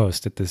happy to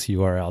post at this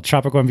URL,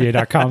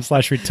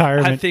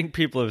 tropicalmba.com/retirement. I think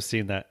people have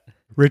seen that.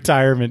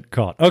 Retirement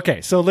cult.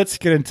 Okay, so let's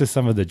get into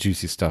some of the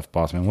juicy stuff,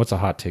 boss man. What's a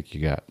hot take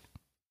you got?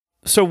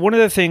 So one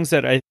of the things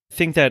that I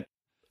think that,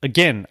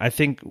 again, I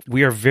think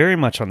we are very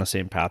much on the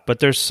same path, but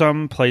there's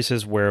some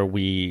places where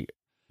we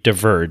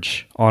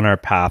diverge on our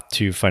path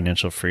to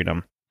financial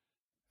freedom.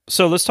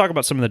 So let's talk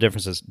about some of the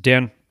differences.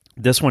 Dan,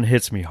 this one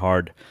hits me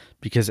hard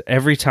because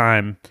every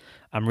time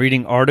I'm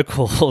reading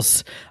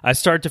articles, I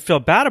start to feel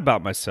bad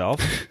about myself,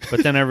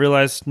 but then I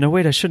realize, no,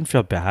 wait, I shouldn't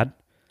feel bad.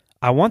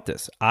 I want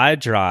this. I'm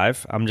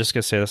just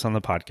going to say this on the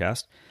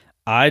podcast,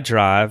 I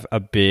drive a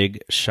big,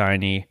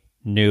 shiny,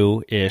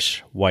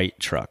 new-ish white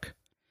truck.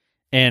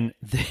 And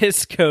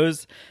this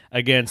goes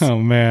against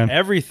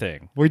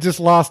everything. We just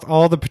lost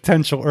all the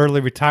potential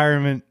early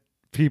retirement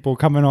people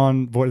coming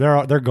on board.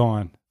 They're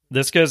gone.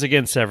 This goes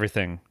against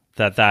everything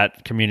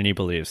that community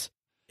believes.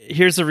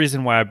 Here's the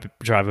reason why I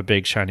drive a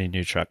big, shiny,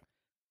 new truck.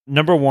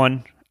 Number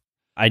one,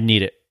 I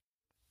need it.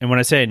 And when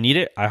I say I need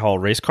it, I haul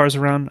race cars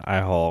around. I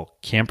haul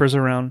campers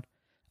around.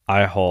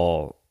 I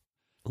haul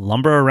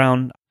lumber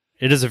around.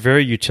 It is a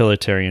very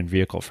utilitarian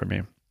vehicle for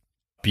me.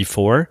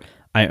 Before,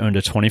 I owned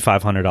a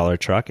 $2,500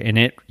 truck, and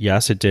it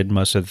did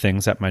most of the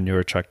things that my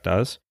newer truck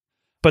does.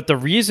 But the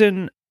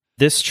reason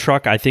this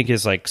truck, I think,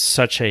 is like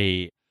such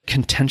a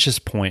contentious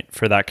point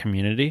for that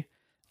community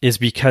is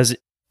because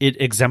it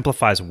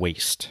exemplifies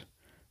waste,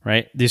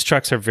 right? These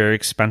trucks are very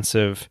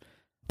expensive.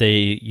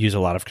 They use a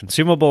lot of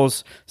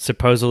consumables.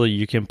 Supposedly,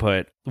 you can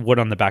put wood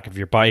on the back of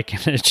your bike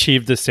and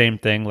achieve the same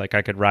thing. Like,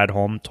 I could ride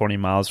home 20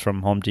 miles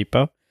from Home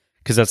Depot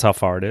because that's how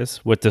far it is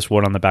with this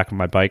wood on the back of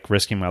my bike,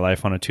 risking my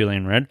life on a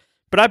 2-lane road.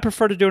 But I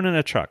prefer to do it in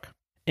a truck.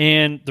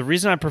 And the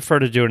reason I prefer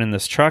to do it in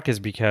this truck is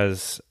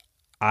because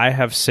I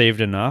have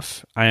saved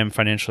enough. I am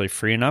financially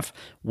free enough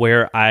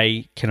where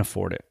I can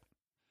afford it.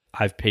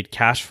 I've paid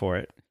cash for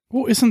it.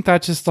 Well, isn't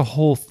that just the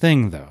whole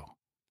thing, though?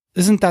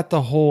 Isn't that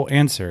the whole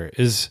answer?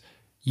 Is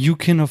you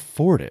can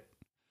afford it.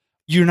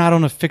 You're not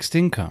on a fixed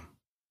income.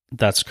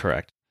 That's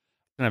correct.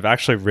 And I've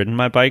actually ridden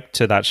my bike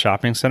to that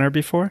shopping center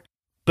before,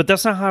 but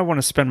that's not how I want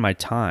to spend my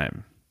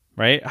time,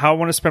 right? How I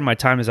want to spend my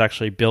time is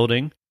actually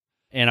building,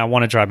 and I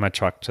want to drive my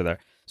truck to there.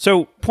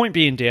 So point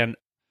being, Dan,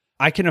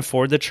 I can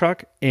afford the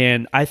truck,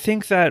 and I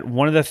think that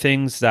one of the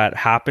things that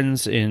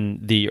happens in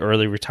the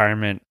early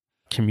retirement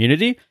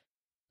community.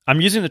 I'm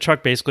using the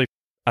truck basically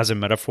as a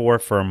metaphor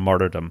for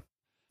martyrdom.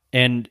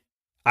 And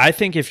I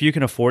think if you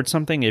can afford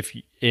something,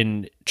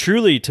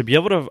 truly to be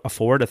able to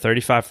afford a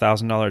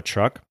 $35,000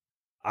 truck,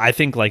 I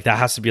think like that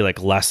has to be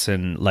like less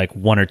than like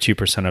 1 or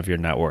 2% of your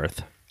net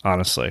worth,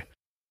 honestly.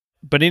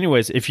 But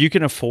anyways, if you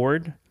can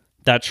afford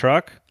that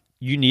truck,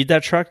 you need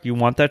that truck, you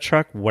want that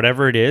truck,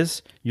 whatever it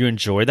is, you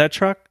enjoy that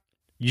truck,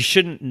 you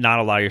shouldn't not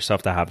allow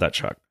yourself to have that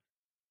truck.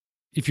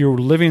 If you're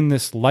living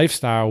this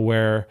lifestyle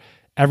where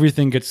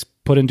everything gets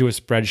put into a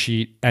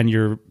spreadsheet and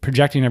you're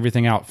projecting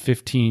everything out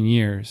 15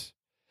 years,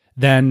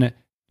 then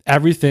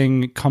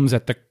everything comes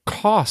at the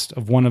cost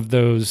of one of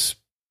those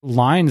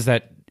lines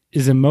that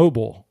is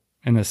immobile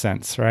in a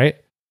sense, right?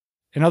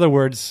 In other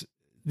words,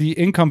 the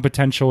income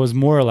potential is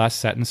more or less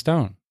set in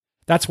stone.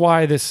 That's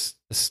why this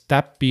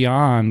step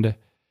beyond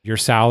your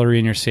salary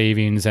and your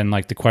savings and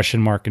like the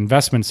question mark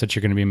investments that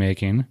you're going to be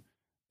making,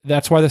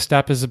 that's why the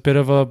step is a bit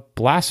of a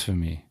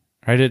blasphemy,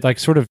 right? It like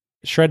sort of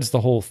shreds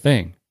the whole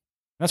thing.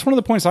 That's one of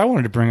the points I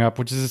wanted to bring up,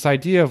 which is this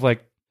idea of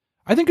like,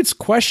 I think it's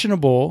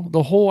questionable,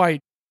 the whole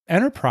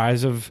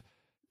enterprise of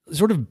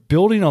sort of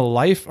building a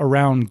life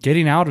around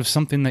getting out of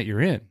something that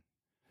you're in.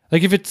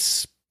 Like if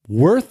it's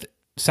worth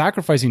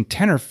sacrificing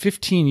 10 or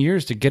 15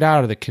 years to get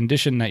out of the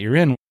condition that you're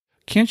in,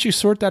 can't you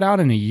sort that out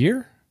in a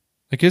year?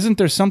 Like, isn't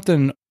there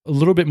something a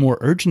little bit more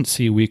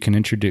urgency we can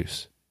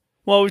introduce?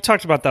 Well, we've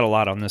talked about that a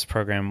lot on this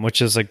program,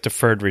 which is like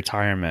deferred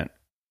retirement.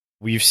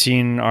 We've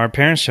seen our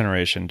parents'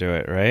 generation do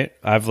it, right?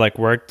 I've like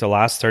worked the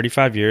last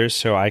 35 years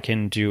so I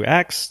can do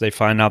X. They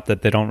find out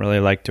that they don't really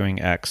like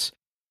doing X.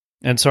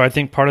 And so I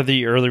think part of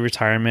the early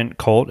retirement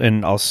cult,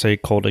 and I'll say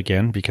cult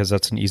again because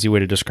that's an easy way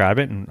to describe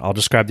it, and I'll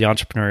describe the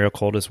entrepreneurial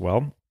cult as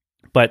well.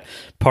 But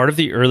part of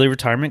the early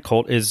retirement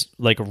cult is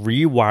like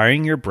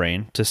rewiring your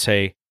brain to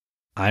say,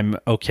 I'm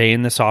okay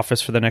in this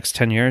office for the next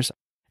 10 years.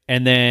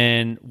 And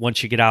then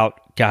once you get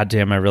out,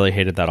 goddamn, I really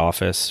hated that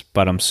office,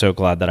 but I'm so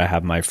glad that I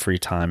have my free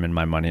time and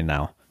my money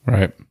now.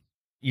 Right.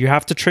 You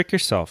have to trick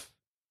yourself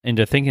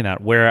into thinking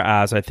that.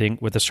 Whereas I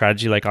think with a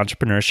strategy like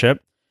entrepreneurship,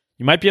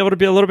 you might be able to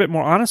be a little bit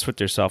more honest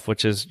with yourself,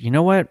 which is, you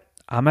know what?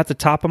 I'm at the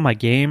top of my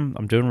game.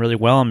 I'm doing really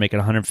well. I'm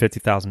making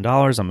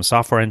 $150,000. I'm a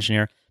software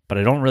engineer, but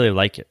I don't really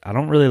like it. I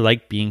don't really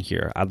like being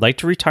here. I'd like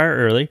to retire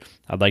early.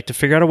 I'd like to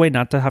figure out a way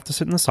not to have to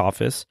sit in this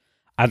office.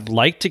 I'd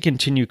like to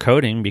continue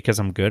coding because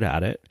I'm good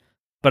at it,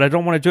 but I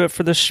don't want to do it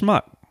for this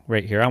schmuck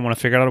right here. I want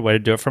to figure out a way to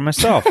do it for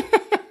myself.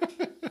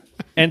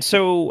 And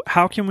so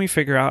how can we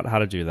figure out how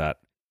to do that?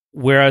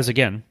 Whereas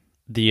again,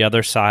 the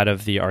other side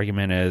of the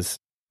argument is,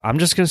 I'm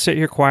just going to sit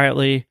here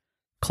quietly,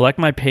 collect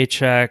my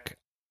paycheck,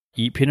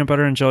 eat peanut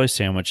butter and jelly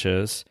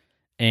sandwiches,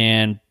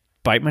 and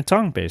bite my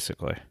tongue,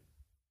 basically.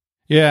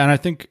 Yeah, and I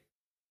think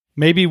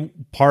maybe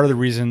part of the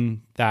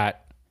reason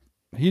that,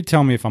 you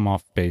tell me if I'm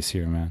off base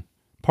here, man.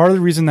 Part of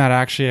the reason that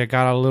actually I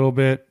got a little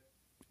bit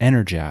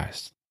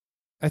energized,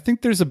 I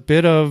think there's a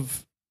bit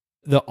of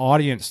the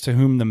audience to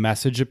whom the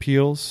message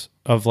appeals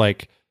of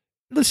like,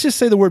 let's just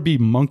say the word be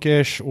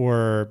monkish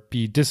or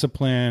be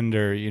disciplined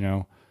or, you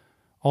know,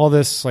 all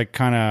this like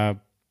kind of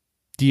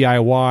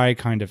DIY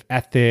kind of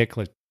ethic,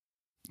 like,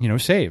 you know,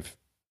 save.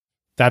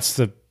 That's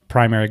the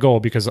primary goal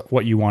because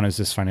what you want is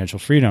this financial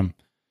freedom.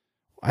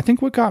 I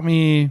think what got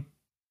me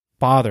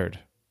bothered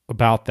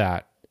about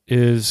that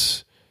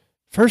is,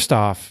 first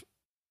off,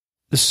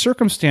 the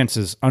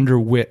circumstances under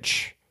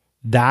which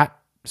that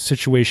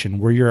situation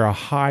where you're a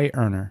high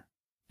earner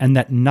and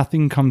that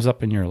nothing comes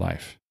up in your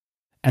life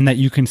and that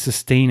you can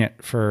sustain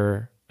it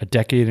for a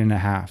decade and a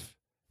half,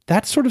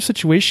 that sort of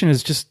situation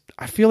is just,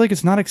 I feel like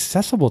it's not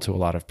accessible to a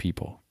lot of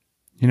people.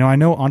 You know, I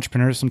know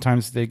entrepreneurs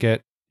sometimes they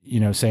get, you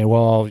know, saying,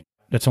 well,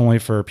 that's only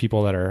for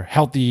people that are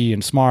healthy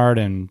and smart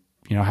and,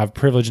 you know, have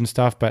privilege and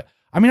stuff. But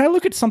I mean, I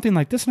look at something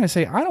like this and I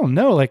say, I don't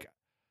know, like,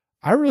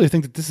 I really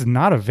think that this is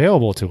not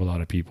available to a lot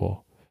of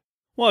people.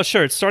 Well,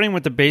 sure. It's starting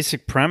with the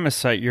basic premise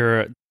that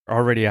you're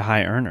already a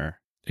high earner.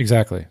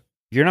 Exactly.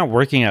 You're not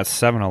working at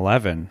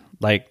 7-Eleven,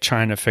 like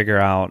trying to figure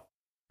out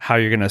how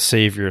you're going to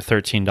save your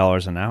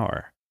 $13 an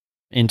hour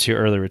into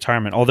early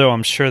retirement. Although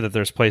I'm sure that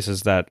there's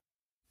places that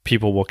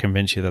people will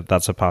convince you that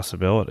that's a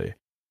possibility.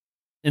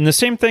 And the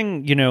same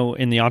thing, you know,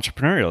 in the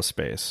entrepreneurial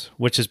space,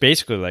 which is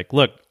basically like,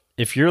 look,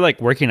 if you're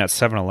like working at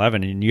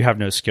 7-Eleven and you have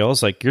no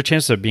skills, like your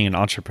chances of being an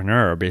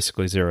entrepreneur are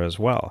basically zero as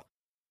well.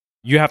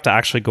 You have to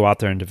actually go out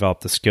there and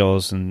develop the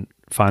skills and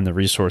find the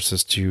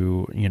resources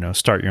to, you know,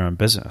 start your own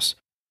business.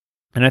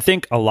 And I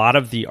think a lot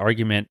of the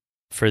argument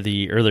for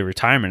the early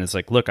retirement is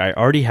like, look, I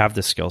already have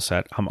the skill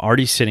set. I'm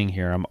already sitting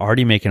here. I'm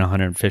already making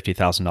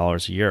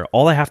 $150,000 a year.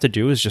 All I have to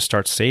do is just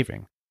start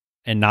saving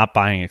and not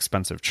buying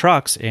expensive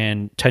trucks.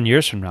 And 10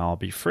 years from now, I'll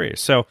be free.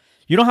 So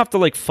you don't have to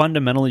like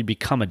fundamentally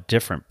become a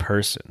different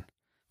person.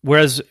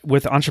 Whereas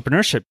with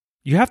entrepreneurship,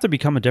 you have to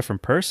become a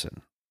different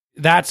person.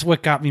 That's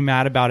what got me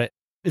mad about it.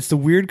 It's the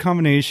weird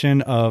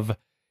combination of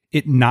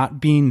it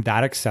not being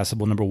that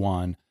accessible, number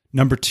one.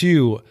 Number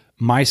two,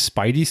 my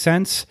spidey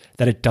sense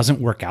that it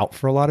doesn't work out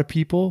for a lot of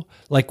people.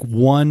 Like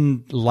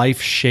one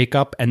life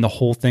shakeup and the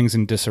whole thing's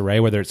in disarray,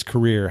 whether it's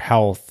career,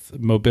 health,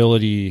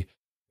 mobility,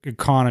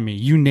 economy,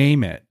 you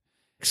name it.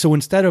 So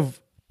instead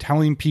of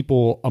telling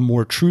people a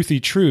more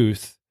truthy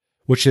truth,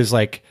 which is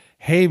like,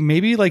 hey,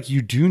 maybe like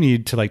you do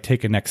need to like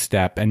take a next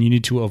step and you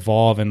need to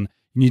evolve and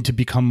you need to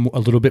become a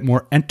little bit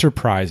more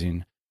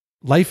enterprising.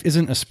 Life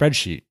isn't a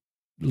spreadsheet.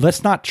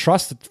 Let's not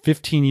trust that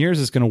 15 years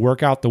is going to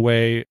work out the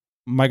way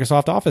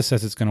Microsoft Office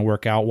says it's going to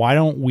work out. Why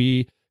don't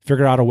we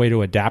figure out a way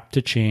to adapt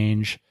to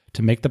change,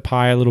 to make the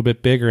pie a little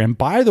bit bigger? And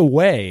by the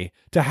way,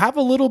 to have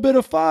a little bit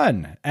of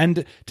fun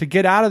and to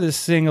get out of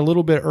this thing a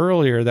little bit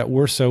earlier that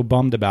we're so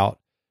bummed about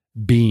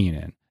being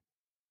in.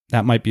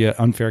 That might be an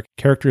unfair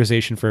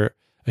characterization for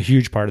a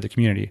huge part of the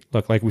community.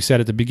 Look, like we said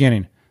at the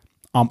beginning,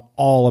 I'm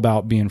all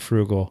about being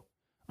frugal.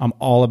 I'm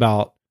all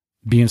about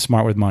being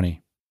smart with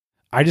money.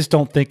 I just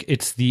don't think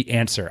it's the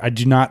answer. I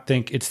do not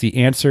think it's the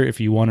answer if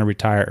you want to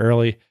retire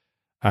early.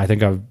 I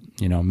think I've,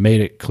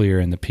 made it clear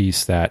in the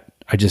piece that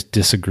I just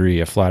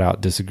disagree. I flat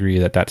out disagree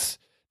that that's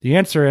the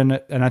answer.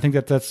 And I think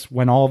that's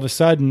when all of a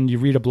sudden you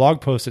read a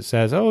blog post that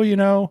says, oh,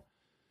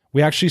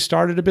 we actually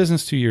started a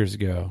business 2 years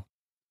ago.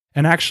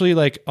 And actually,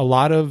 like a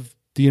lot of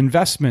the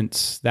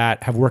investments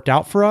that have worked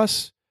out for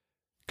us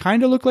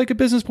kind of look like a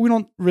business, but we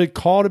don't really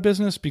call it a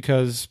business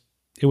because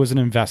it was an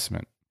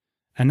investment.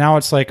 And now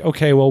it's like,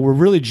 okay, well, we're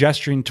really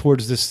gesturing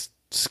towards this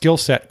skill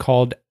set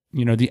called,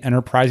 the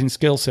enterprising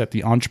skill set,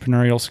 the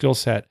entrepreneurial skill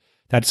set.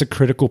 That's a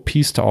critical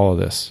piece to all of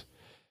this.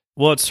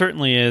 Well, it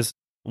certainly is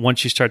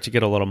once you start to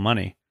get a little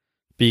money,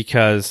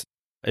 because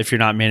if you're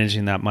not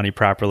managing that money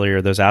properly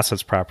or those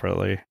assets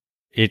properly,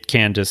 it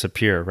can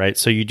disappear, right?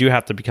 So you do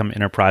have to become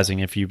enterprising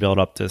if you build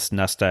up this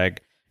nest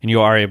egg and you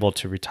are able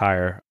to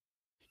retire.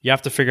 You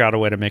have to figure out a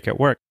way to make it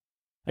work.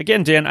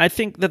 Again, Dan, I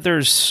think that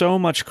there's so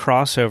much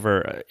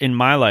crossover in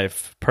my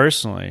life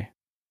personally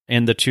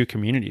in the two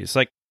communities.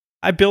 Like,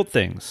 I build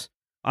things.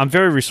 I'm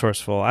very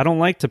resourceful. I don't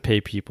like to pay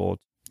people.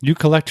 You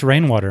collect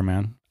rainwater,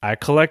 man. I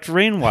collect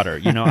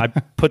rainwater. I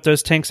put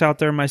those tanks out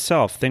there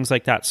myself, things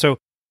like that. So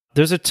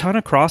there's a ton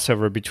of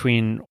crossover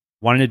between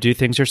wanting to do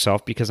things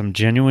yourself because I'm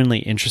genuinely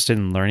interested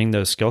in learning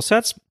those skill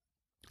sets.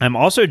 I'm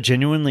also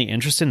genuinely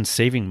interested in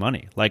saving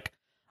money. Like,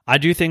 I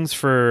do things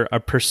for a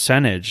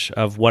percentage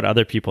of what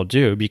other people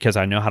do because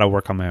I know how to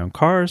work on my own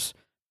cars,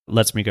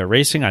 lets me go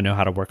racing. I know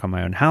how to work on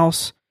my own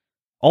house,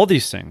 all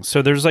these things.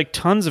 So there's like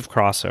tons of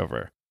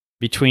crossover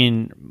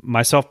between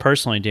myself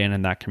personally, Dan,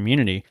 and that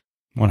community.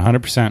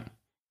 100%.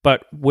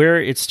 But where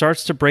it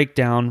starts to break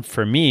down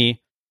for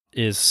me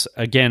is,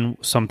 again,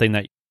 something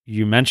that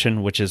you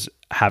mentioned, which is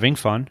having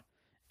fun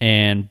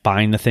and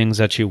buying the things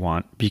that you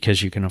want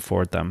because you can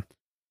afford them.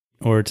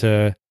 Or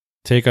to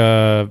take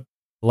a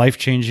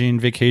life-changing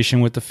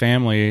vacation with the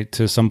family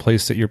to some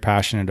place that you're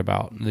passionate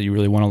about, that you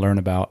really want to learn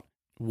about.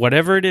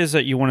 Whatever it is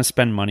that you want to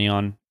spend money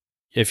on,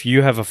 if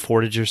you have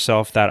afforded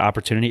yourself that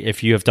opportunity,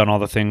 if you have done all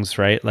the things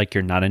right, like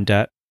you're not in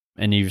debt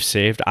and you've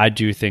saved, I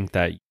do think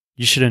that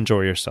you should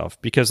enjoy yourself.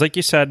 Because like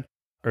you said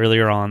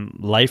earlier on,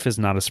 life is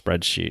not a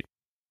spreadsheet.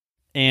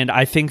 And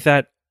I think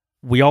that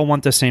we all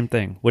want the same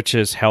thing, which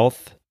is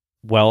health,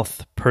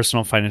 wealth,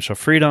 personal financial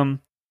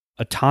freedom,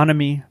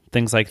 autonomy,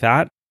 things like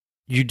that.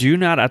 You do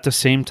not at the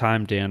same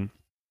time, Dan,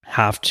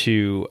 have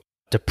to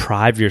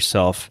deprive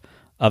yourself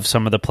of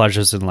some of the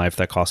pleasures in life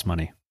that cost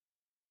money.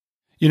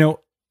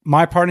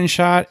 My parting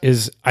shot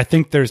is, I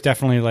think there's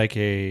definitely like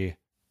a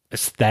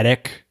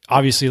aesthetic.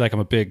 Obviously, like I'm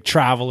a big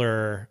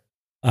traveler.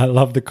 I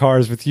love the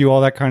cars with you,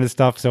 all that kind of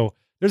stuff. So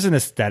there's an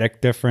aesthetic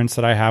difference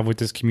that I have with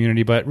this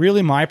community, but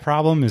really my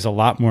problem is a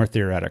lot more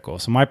theoretical.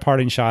 So my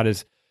parting shot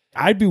is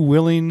I'd be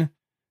willing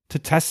to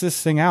test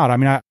this thing out. I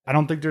mean, I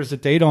don't think there's a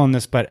data on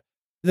this, but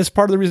this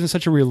part of the reason it's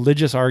such a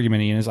religious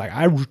argument, Ian, is like,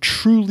 I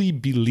truly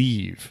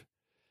believe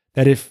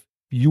that if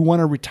you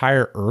want to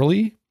retire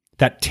early,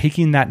 that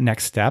taking that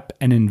next step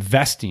and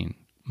investing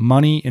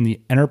money in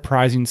the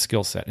enterprising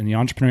skill set, in the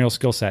entrepreneurial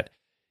skill set,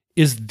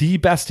 is the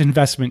best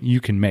investment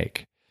you can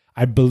make.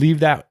 I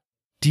believe that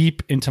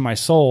deep into my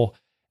soul.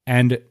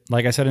 And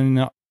like I said in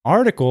the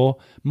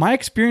article, my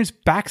experience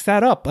backs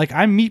that up. Like,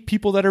 I meet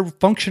people that are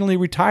functionally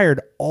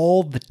retired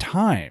all the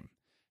time.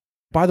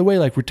 By the way,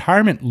 like,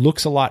 retirement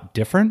looks a lot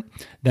different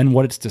than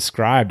what it's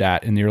described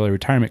at in the early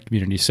retirement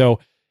community. So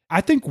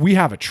I think we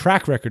have a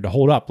track record to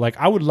hold up. Like,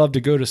 I would love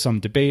to go to some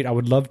debate. I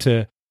would love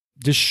to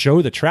just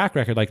show the track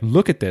record. Like,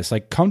 look at this.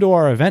 Like, come to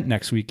our event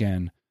next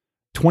weekend.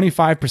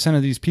 25%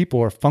 of these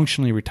people are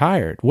functionally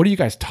retired. What are you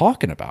guys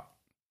talking about?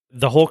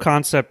 The whole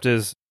concept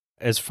is,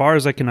 as far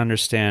as I can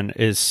understand,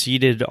 is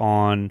seated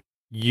on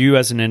you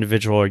as an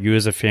individual or you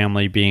as a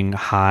family being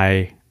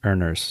high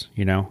earners,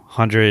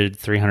 $100,000,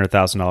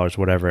 $300,000,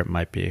 whatever it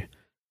might be.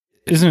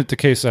 Isn't it the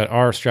case that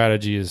our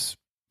strategy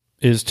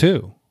is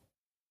too?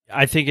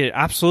 I think it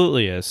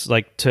absolutely is.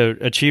 Like, to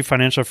achieve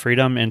financial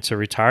freedom and to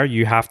retire,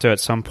 you have to at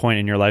some point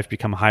in your life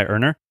become a high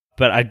earner.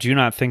 But I do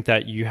not think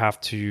that you have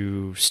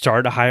to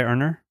start a high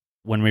earner.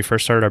 When we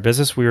first started our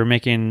business, we were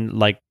making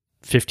like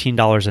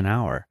 $15 an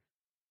hour.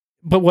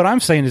 But what I'm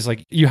saying is,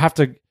 like, you have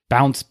to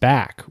bounce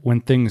back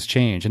when things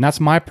change. And that's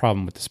my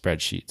problem with the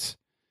spreadsheets,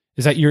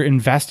 is that you're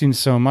investing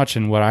so much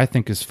in what I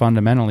think is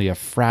fundamentally a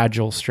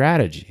fragile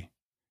strategy.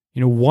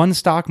 one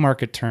stock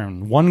market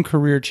turn, one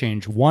career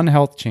change, one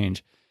health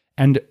change.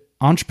 And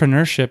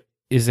entrepreneurship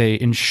is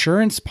a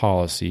insurance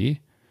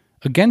policy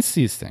against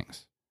these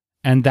things.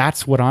 And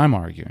that's what I'm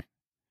arguing.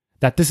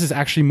 That this is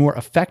actually more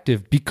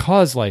effective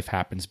because life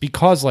happens,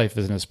 because life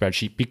isn't a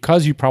spreadsheet,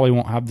 because you probably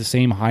won't have the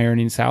same high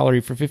earning salary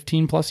for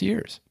 15 plus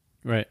years.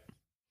 Right.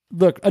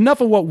 Look,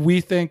 enough of what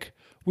we think.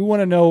 We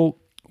want to know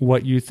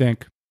what you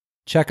think.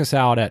 Check us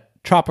out at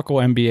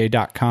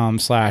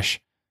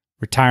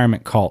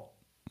tropicalmba.com/retirement cult.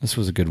 This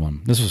was a good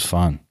one. This was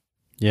fun.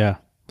 Yeah.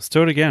 Let's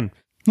do it again.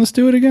 Let's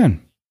do it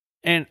again.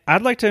 And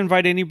I'd like to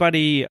invite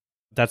anybody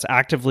that's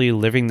actively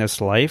living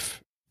this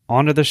life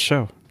onto this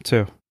show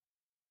too.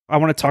 I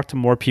want to talk to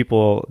more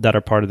people that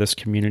are part of this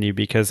community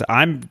because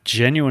I'm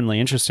genuinely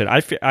interested.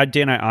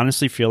 Dan, I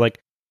honestly feel like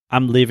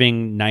I'm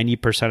living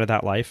 90% of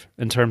that life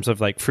in terms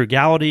of like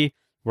frugality,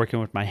 working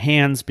with my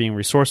hands, being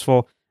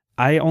resourceful.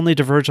 I only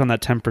diverge on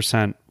that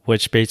 10%,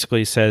 which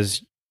basically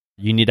says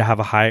you need to have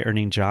a high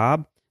earning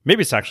job.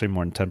 Maybe it's actually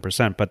more than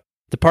 10%, but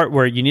the part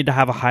where you need to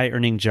have a high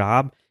earning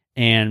job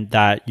and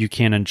that you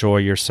can enjoy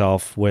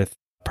yourself with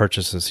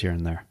purchases here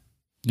and there.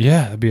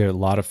 Yeah, it'd be a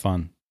lot of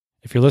fun.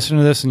 If you're listening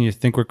to this and you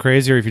think we're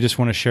crazy, or if you just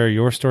want to share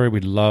your story,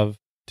 we'd love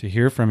to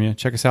hear from you.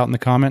 Check us out in the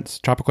comments,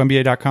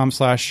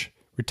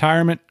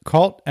 tropicalmba.com/retirement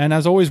cult. And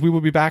as always, we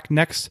will be back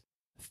next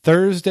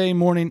Thursday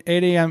morning,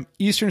 8 a.m.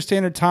 Eastern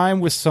Standard Time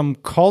with some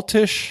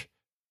cultish.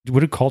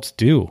 What do cults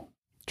do?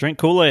 Drink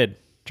Kool-Aid.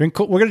 We're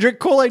going to drink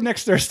Kool-Aid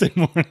next Thursday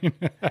morning.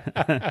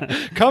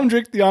 Come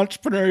drink the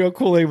entrepreneurial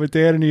Kool-Aid with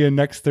Dan and Ian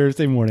next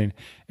Thursday morning,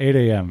 8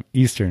 a.m.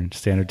 Eastern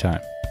Standard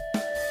Time.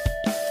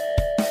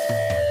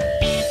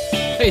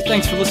 Hey,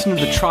 thanks for listening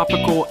to the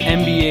Tropical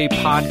MBA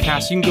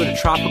podcast. You can go to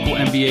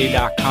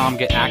tropicalmba.com,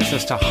 get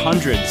access to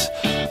hundreds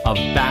of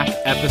back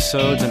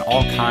episodes and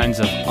all kinds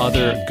of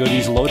other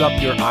goodies. Load up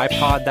your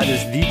iPod. That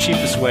is the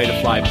cheapest way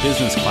to fly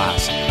business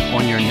class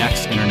on your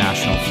next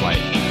international flight.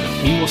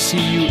 We will see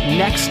you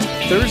next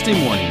Thursday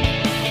morning,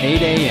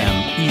 8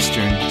 a.m.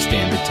 Eastern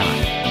Standard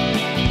Time.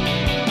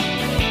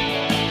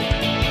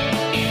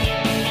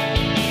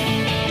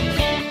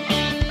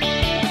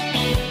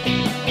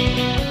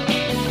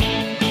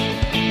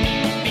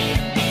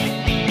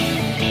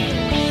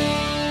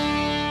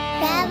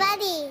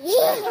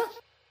 Daddy.